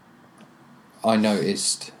I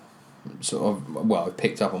noticed, I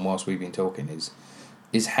picked up on whilst we've been talking,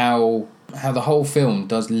 is how the whole film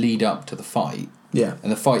does lead up to the fight. Yeah.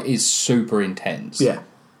 And the fight is super intense. Yeah.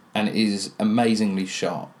 And it is amazingly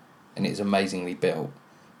shot, and it's amazingly built.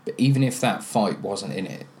 But even if that fight wasn't in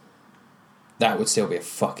it, that would still be a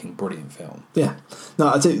fucking brilliant film. Yeah. No,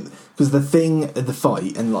 I do, because the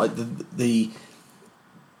fight, and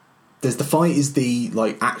there's the fight is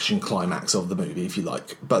the action climax of the movie, if you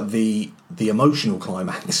like, but the emotional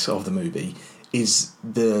climax of the movie is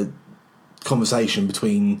the conversation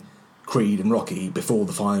between Creed and Rocky before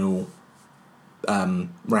the final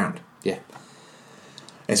round. Yeah.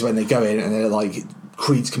 It's when they go in and they're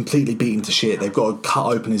Creed's completely beaten to shit. They've got to cut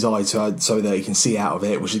open his eye so that he can see out of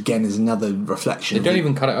it, which again is another reflection. They don't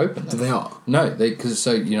even cut it open, though. Do they not? No, because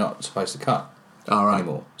you're not supposed to cut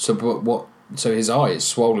anymore. So what? So his eye is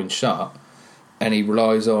swollen shut, and he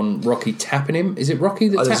relies on Rocky tapping him. Is it Rocky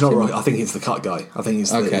that taps him? It's not Rocky. I think it's the cut guy. I think it's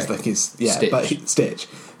Stitch. But Stitch,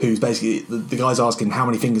 who's basically the guy's asking how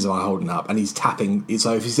many fingers am I holding up, and he's tapping.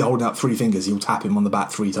 So if he's holding up 3 fingers, he'll tap him on the back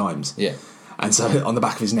 3 times. Yeah. And so on the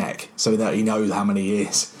back of his neck, so that he knows how many he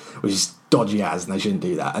is, which is dodgy as, and they shouldn't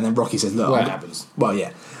do that. And then Rocky says, "Look, it happens." Well,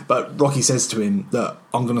 yeah, but Rocky says to him, "Look,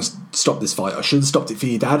 I'm going to stop this fight. I should have stopped it for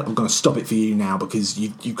your dad. I'm going to stop it for you now because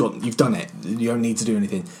you've done it. You don't need to do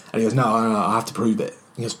anything." And he goes, "No, I have to prove it."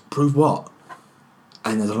 He goes, "Prove what?"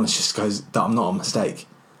 And Adonis just goes, "That I'm not a mistake."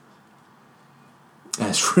 And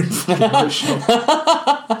it's really fucking emotional.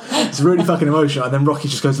 It's really fucking emotional. And then Rocky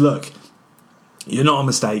just goes, "Look, you're not a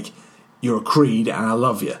mistake. You're a Creed, and I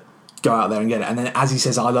love you. Go out there and get it." And then as he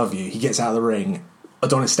says, "I love you," he gets out of the ring.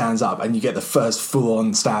 Adonis stands up, and you get the first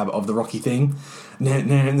full-on stab of the Rocky theme. And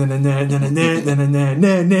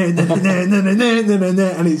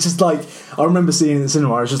it's just I remember seeing it in the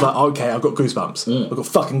cinema. I was just okay, I've got goosebumps. I've got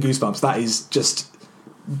fucking goosebumps. That is just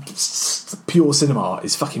pure cinema.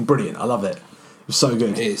 It's fucking brilliant. I love it. It was so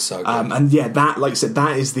good. It is so good. And that, like I said,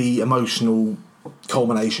 that is the emotional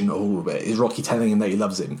culmination of all of it, is Rocky telling him that he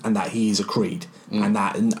loves him and that he is a Creed, and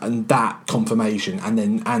that confirmation,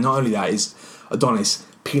 and not only that is Adonis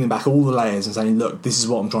peeling back all the layers and saying, look, this is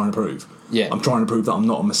what I'm trying to prove. Yeah. I'm trying to prove that I'm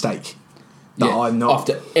not a mistake. That I'm not...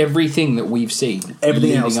 After everything that we've seen,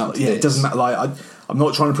 everything else, up to this. it doesn't matter. Like, I'm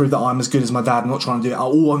not trying to prove that I'm as good as my dad. I'm not trying to do it.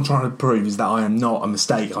 All I'm trying to prove is that I am not a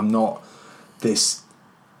mistake. I'm not this,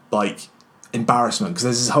 like, embarrassment. Because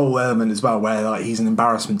there's this whole element as well where, like, he's an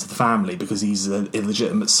embarrassment to the family because he's an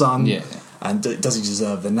illegitimate son. Yeah. And does he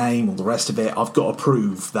deserve the name, all the rest of it? I've got to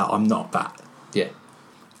prove that I'm not that. Yeah.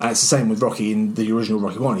 And it's the same with Rocky in the original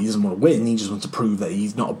Rocky 1. He doesn't want to win. He just wants to prove that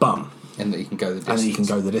he's not a bum. And that he can go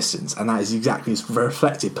the distance. And that is exactly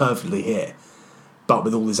reflected perfectly here. But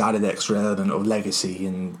with all this added extra element of legacy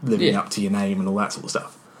and living up to your name and all that sort of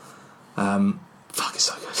stuff. Fuck, it's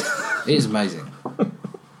so good. It is amazing.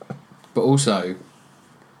 But also,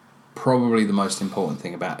 probably the most important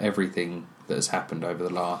thing about everything that has happened over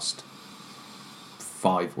the last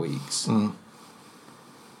 5 weeks,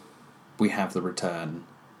 we have the return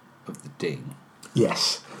of the ding.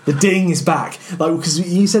 Yes, the ding is back. Like, because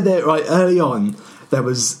you said that right early on, there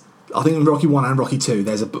was, I think in Rocky 1 and Rocky 2,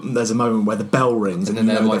 there's a moment where the bell rings, and then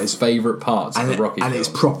they're my favourite parts of the Rocky and film. it's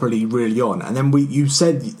properly really on. And then you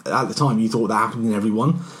said at the time you thought that happened in every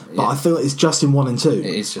one, but I feel it's just in 1 and 2. It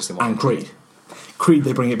is just in 1 and Creed. Creed,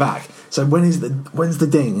 they bring it back. So when's the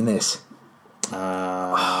ding in this?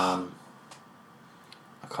 I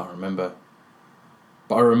can't remember,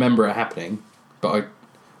 but I remember it happening. But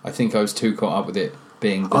I think I was too caught up with it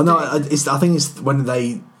being. I think it's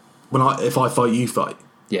if I fight, you fight.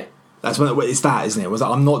 Yeah, that's when it's that, isn't it? Was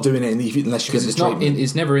I'm not doing it unless you get the treatment.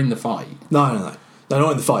 It's never in the fight. No,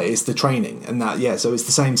 not in the fight. It's the training and that. Yeah, so it's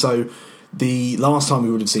the same. So the last time we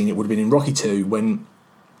would have seen it would have been in Rocky 2 when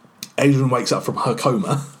Adrian wakes up from her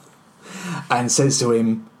coma and says to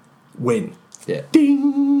him, "Win." Yeah.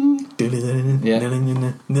 Ding. Yeah.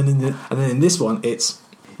 And then in this one, so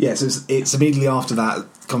it's immediately after that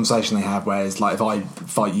conversation they have where it's like, if I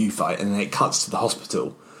fight, you fight, and then it cuts to the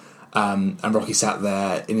hospital, and Rocky sat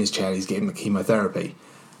there in his chair, he's getting the chemotherapy,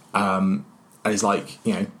 and he's like,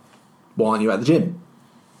 why aren't you at the gym?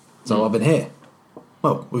 So I've been here.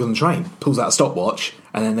 Well, we're on the train. Pulls out a stopwatch,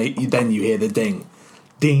 and then you hear the ding,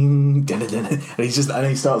 ding, ding, ding, and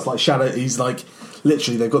he starts like shadow. He's like,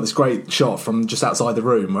 literally, they've got this great shot from just outside the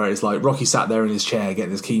room where it's like Rocky sat there in his chair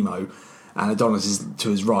getting his chemo, and Adonis is to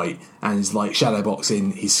his right, and he's like shadow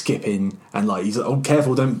boxing, he's skipping, and like he's like, oh,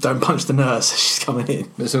 careful, don't punch the nurse, she's coming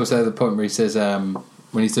in. But it's also the point where he says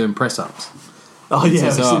when he's doing press ups. Oh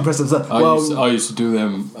yeah, press ups. I used to do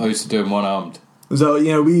them. I used to do them one armed. So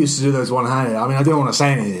we used to do those one handed. I mean, I don't want to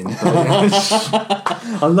say anything. But,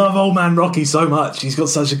 I love old man Rocky so much. He's got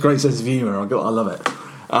such a great sense of humour. I love it.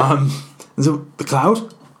 So the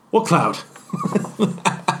cloud? What cloud?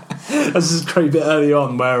 That's this great bit early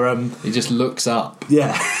on where he just looks up.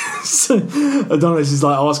 Yeah. So Adonis is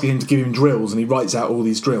like asking him to give him drills, and he writes out all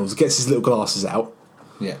these drills. Gets his little glasses out.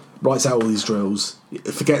 Yeah. Writes out all these drills.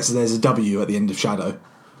 Forgets that there's a W at the end of shadow.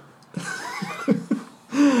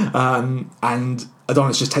 And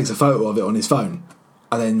Adonis just takes a photo of it on his phone,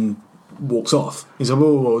 and then walks off. He's like,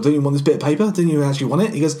 whoa, don't you want this bit of paper? Didn't you actually want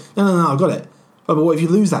it? He goes, no, I've got it. Oh, but what if you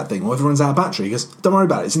lose that thing? What if it runs out of battery? He goes, don't worry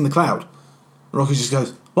about it, it's in the cloud. Rocky just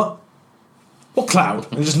goes, what? What cloud?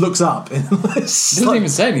 And he just looks up. He doesn't even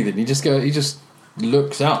say anything. He just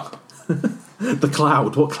looks up. The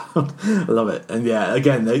cloud. What cloud? I love it. And yeah,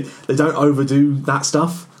 again, they don't overdo that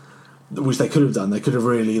stuff, which they could have done. They could have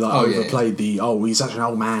really overplayed he's such an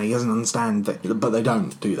old man, he doesn't understand. But they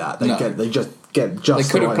don't do that. They just get They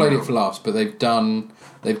could have played it for laughs, but they've done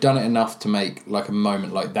it enough to make like a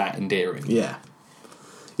moment like that endearing.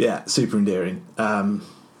 Yeah, super endearing. But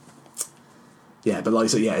like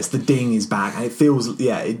so, it's the ding is back, and it feels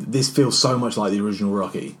this feels so much like the original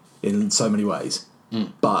Rocky in so many ways,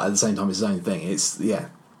 but at the same time it's its own thing.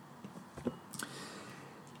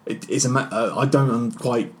 I don't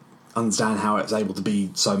quite understand how it's able to be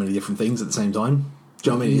so many different things at the same time. Do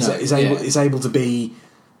you know what I mean? It's able to be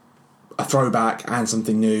a throwback and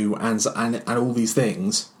something new and all these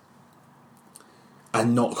things,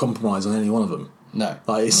 and not compromise on any one of them. No,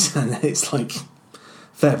 like it's like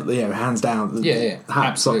fair, hands down.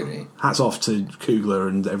 Absolutely. Hats off to Coogler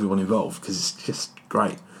and everyone involved, because it's just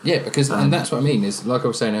great. Yeah, because and that's what I mean. Is like I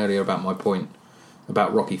was saying earlier about my point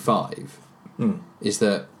about Rocky 5, is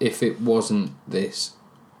that if it wasn't this,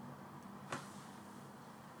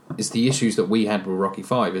 it's the issues that we had with Rocky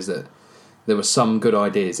 5 is that there were some good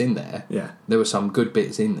ideas in there. Yeah, there were some good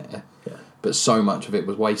bits in there. Yeah, but so much of it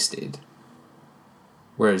was wasted.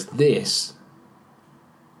 Whereas this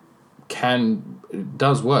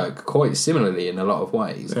does work quite similarly in a lot of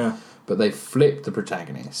ways. But they've flipped the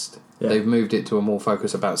protagonist. They've moved it to a more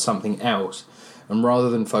focus about something else, And rather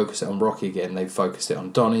than focus it on Rocky again, they've focused it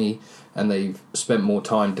on Donnie, and they've spent more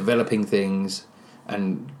time developing things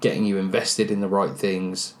and getting you invested in the right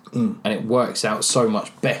things, and it works out so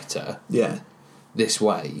much better this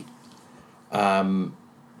way. But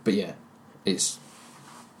yeah, it's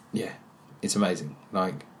amazing.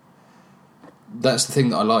 Like, that's the thing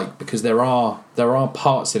that I like, because there are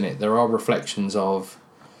parts in it, there are reflections of,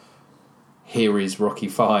 here is Rocky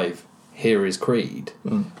 5, here is Creed.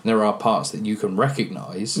 And there are parts that you can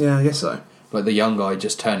recognise. Yeah, I guess so. Like the young guy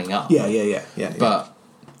just turning up. Yeah. But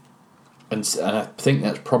and I think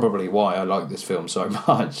that's probably why I like this film so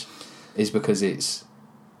much, is because it's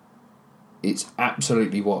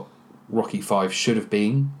absolutely what Rocky 5 should have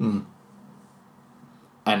been.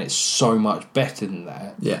 And it's so much better than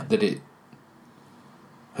that. Yeah. That it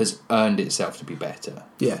has earned itself to be better.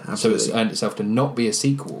 Yeah, absolutely. So it's earned itself to not be a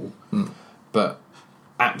sequel, but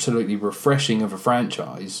absolutely refreshing of a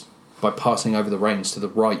franchise by passing over the reins to the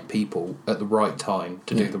right people at the right time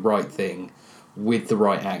to do the right thing with the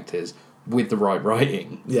right actors, with the right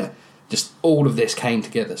writing. Yeah. Just all of this came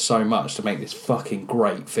together so much to make this fucking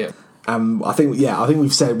great film. I think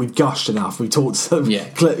we've gushed enough. We've talked.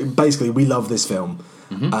 Basically, we love this film,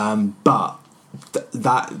 but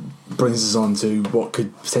that brings us on to what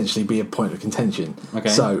could potentially be a point of contention. Okay.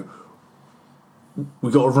 So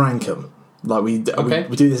we've got to rank them. Like we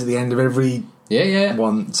do this at the end of every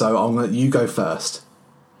one. So I'm gonna you go first.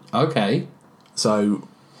 Okay. So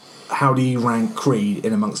how do you rank Creed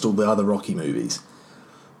in amongst all the other Rocky movies?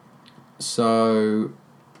 So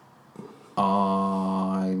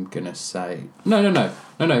I'm gonna say no.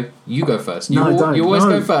 You go first. You always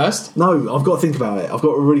go first. No, I've got to think about it. I've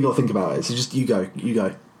really got to think about it. So just you go.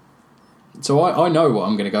 So I know what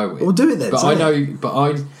I'm gonna go with. Well, do it then. But I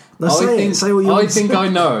think I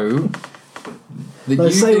know that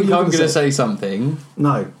you think I'm going to say something.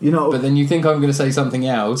 No, you're not. But then you think I'm going to say something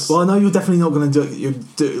else. Well, I know you're definitely not going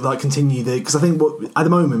to continue because I think at the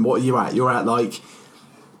moment what you're at like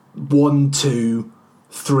 1, 2,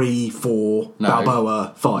 3, 4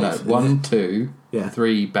 Balboa 5. No, 1, 2,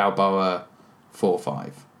 3 Balboa 4,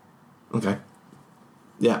 5. Okay.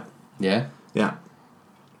 Yeah. Yeah. Yeah.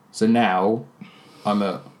 So now I'm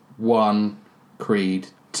at 1 Creed,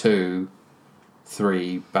 2,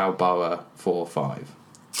 3 Balboa, 4, 5.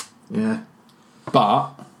 Yeah.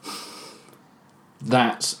 But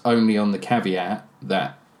that's only on the caveat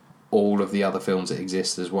that all of the other films that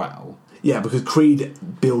exist as well. Yeah, because Creed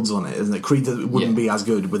builds on it, isn't it? Creed wouldn't be as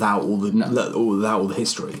good without all the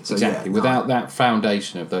history. So, exactly. Without that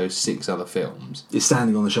foundation of those 6 other films, it's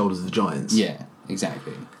standing on the shoulders of the giants. Yeah,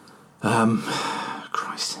 exactly.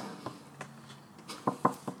 Christ.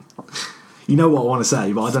 You know what I want to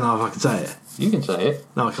say, but I don't know if I can say it. You can say it.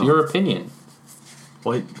 No, I it's can't. your opinion.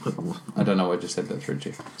 Wait. I don't know why I just said that through to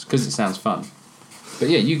you. It's because it sounds fun. But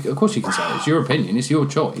yeah, of course you can say it. It's your opinion. It's your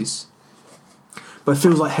choice. But it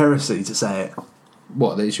feels like heresy to say it.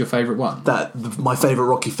 What, that it's your favourite one? That my favourite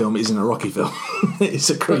Rocky film isn't a Rocky film. It's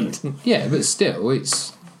a Creed. Yeah, but still,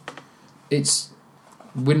 it's...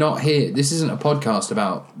 We're not here... This isn't a podcast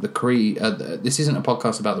about the Creed... this isn't a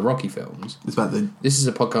podcast about the Rocky films. It's about This is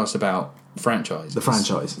a podcast about franchise. The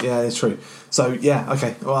franchise. Yeah, it's true. So, yeah,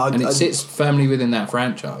 okay. Well, it sits firmly within that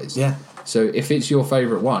franchise. Yeah. So if it's your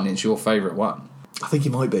favourite one, it's your favourite one. I think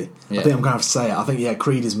it might be. Yeah. I think I'm going to have to say it. I think,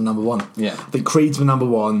 Creed is my number 1. Yeah. I think Creed's my number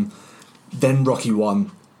 1, then Rocky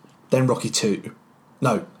 1, then Rocky 2.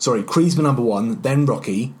 No, sorry, Creed's my number 1, then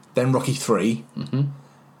Rocky 3,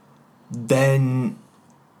 then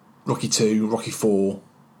Rocky 2, Rocky 4.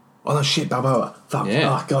 Oh no, shit, Balboa. Fuck.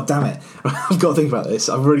 Yeah. Oh, God damn it. I've got to think about this.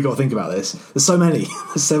 I've really got to think about this. There's so many.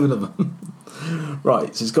 There's 7 of them.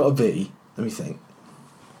 Right, so it's got to be... Let me think.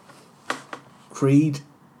 Creed...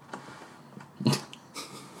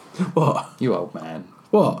 What? You old man.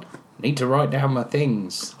 What? Need to write down my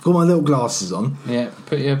things. I've got my little glasses on. Yeah,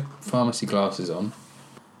 put your pharmacy glasses on.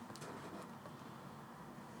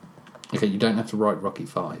 Okay, you don't have to write Rocky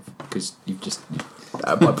 5 because you've just...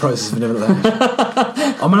 my process of elimination.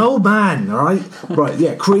 I'm an old man, alright? Right,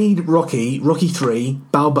 yeah, Creed, Rocky 3,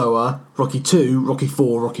 Balboa, Rocky 2, Rocky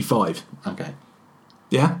 4, Rocky 5. Okay.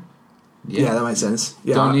 Yeah? Yeah, that makes sense.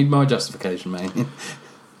 Yeah, don't need my justification, mate.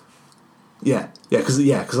 Yeah, because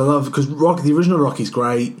the original Rocky's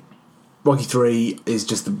great. Rocky 3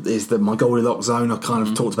 is my Goldilocks zone. I kind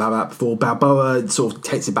of talked about that before. Balboa sort of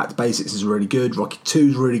takes it back to basics, is really good. Rocky 2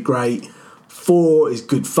 is really great. 4 is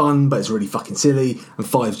good fun, but it's really fucking silly. And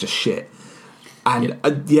 5 is just shit. And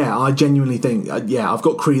I genuinely think I've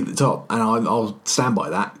got Creed at the top, and I'll stand by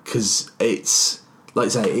that because it's, like I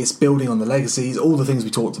say, it's building on the legacies, all the things we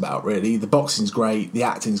talked about. Really, the boxing's great, the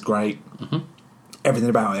acting's great, everything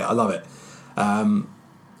about it, I love it.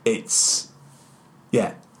 It's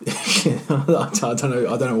yeah. I don't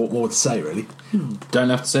know what more to say really. Don't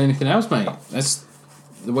have to say anything else, mate. That's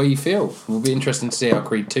the way you feel. It will be interesting to see how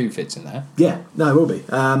Creed 2 fits in there. Yeah, no, it will be.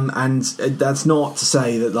 And that's not to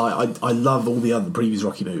say that like I love all the other previous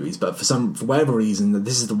Rocky movies, but for whatever reason, that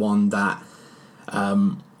this is the one that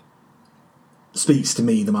speaks to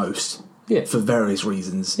me the most. Yeah. For various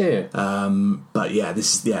reasons. Yeah. But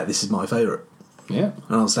this is my favourite. Yeah.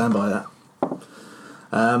 And I'll stand by that.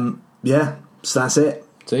 Yeah. So that's it.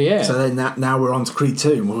 So yeah. So then now we're on to Creed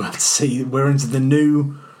 2, and we'll have to see. We're into the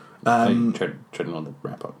new. Treading on the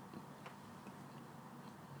wrap up.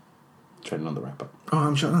 Treading on the wrap up. Oh,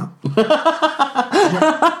 I'm shutting up.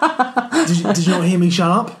 Did you not hear me shut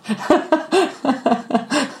up?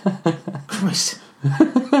 Christ.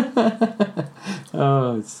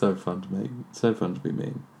 Oh, it's so fun to me. So fun to be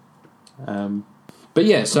mean. But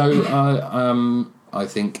yeah, so I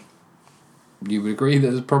think you would agree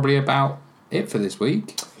that it's probably about it for this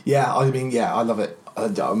week. Yeah, I mean, yeah, I love it.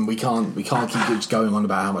 We can't keep just going on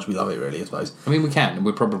about how much we love it, really, I suppose. I mean, we can, and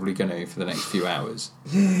we're probably going to for the next few hours.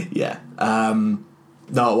 Yeah. No,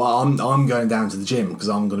 well, I'm going down to the gym because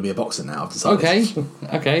I'm going to be a boxer now. I've decided.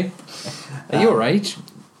 Okay. At your age?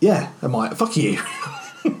 Yeah, I might. Fuck you.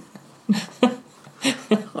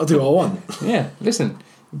 I'll do what I want. Yeah, listen,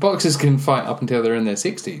 boxers can fight up until they're in their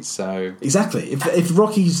 60s, so... Exactly. If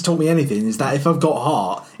Rocky's taught me anything, is that if I've got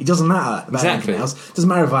heart, it doesn't matter about anything else. It doesn't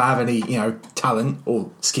matter if I have any, talent or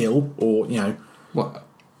skill or, What?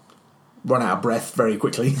 run out of breath very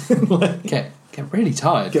quickly. Get really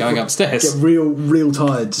tired going upstairs. Get real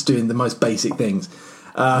tired just doing the most basic things.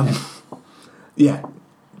 Yeah.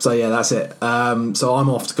 So, yeah, that's it. So I'm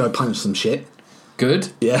off to go punch some shit. Good.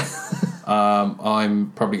 Yeah.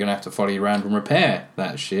 I'm probably going to have to follow you around and repair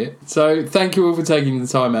that shit. So thank you all for taking the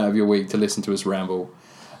time out of your week to listen to us ramble.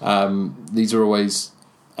 These are always,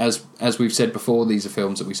 as we've said before, these are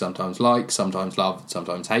films that we sometimes like, sometimes love,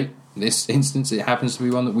 sometimes hate. In this instance, it happens to be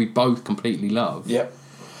one that we both completely love. Yep.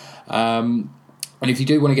 And if you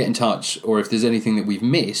do want to get in touch, or if there's anything that we've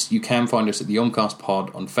missed, you can find us at the Omcast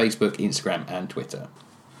Pod on Facebook, Instagram and Twitter.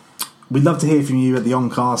 We'd love to hear from you at the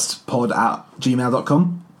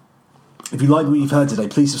omcastpod@gmail.com. If you like what you've heard today,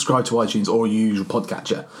 please subscribe to iTunes or your usual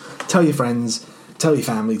podcatcher. Tell your friends, tell your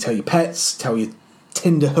family, tell your pets, tell your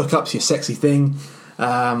Tinder hookups, your sexy thing.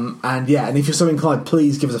 And if you're so inclined,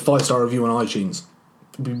 please give us a 5-star review on iTunes.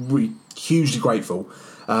 We'd be really hugely grateful,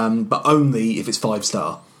 but only if it's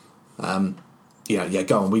 5-star. Go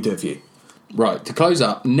on, we do it for you. Right, to close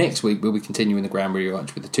up, next week we'll be continuing the Grand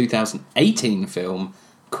Rewatch with the 2018 film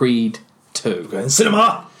Creed 2. We're going to the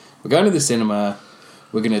cinema! We're going to the cinema.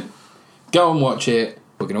 We're going to go and watch it.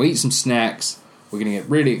 We're going to eat some snacks. We're going to get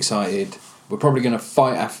really excited. We're probably going to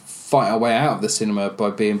fight our way out of the cinema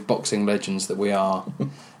by being boxing legends that we are.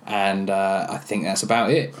 And I think that's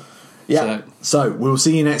about it. Yeah. So we'll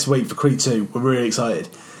see you next week for Creed 2. We're really excited.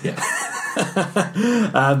 Yeah.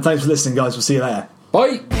 Thanks for listening, guys. We'll see you later.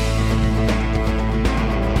 Bye.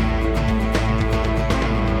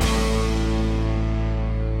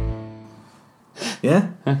 Yeah?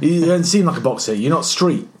 You don't seem like a boxer. You're not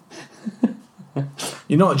street.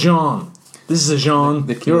 You're not a John. This is a Jean.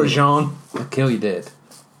 You're a Jean. I'll kill you dead.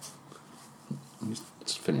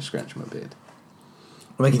 Just finish scratching my beard.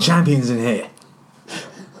 We're making champions in here.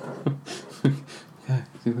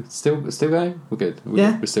 Still going? We're good.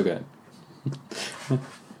 We're still going.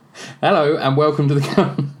 Hello and welcome to the...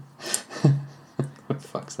 What the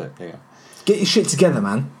fuck's that? Hang on. Get your shit together,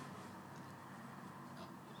 man.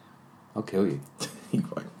 I'll kill you. You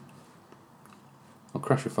won't. I'll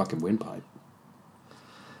crush your fucking windpipe.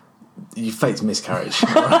 You faked miscarriage.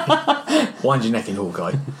 Right. Wind your neck in,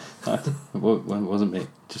 Hawkeye. Well, it wasn't me.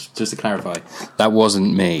 Just to clarify, that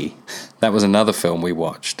wasn't me. That was another film we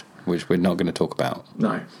watched, which we're not going to talk about.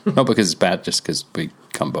 No. Not because it's bad, just because we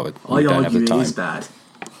can't bother. We I don't have the argue time. it is bad.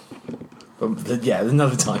 But,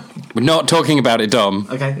 another time. We're not talking about it, Dom.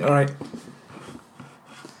 Okay, alright.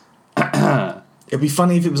 It'd be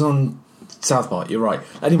funny if it was on South Park, you're right.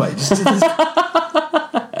 Anyway, just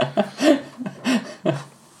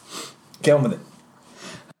get on with it.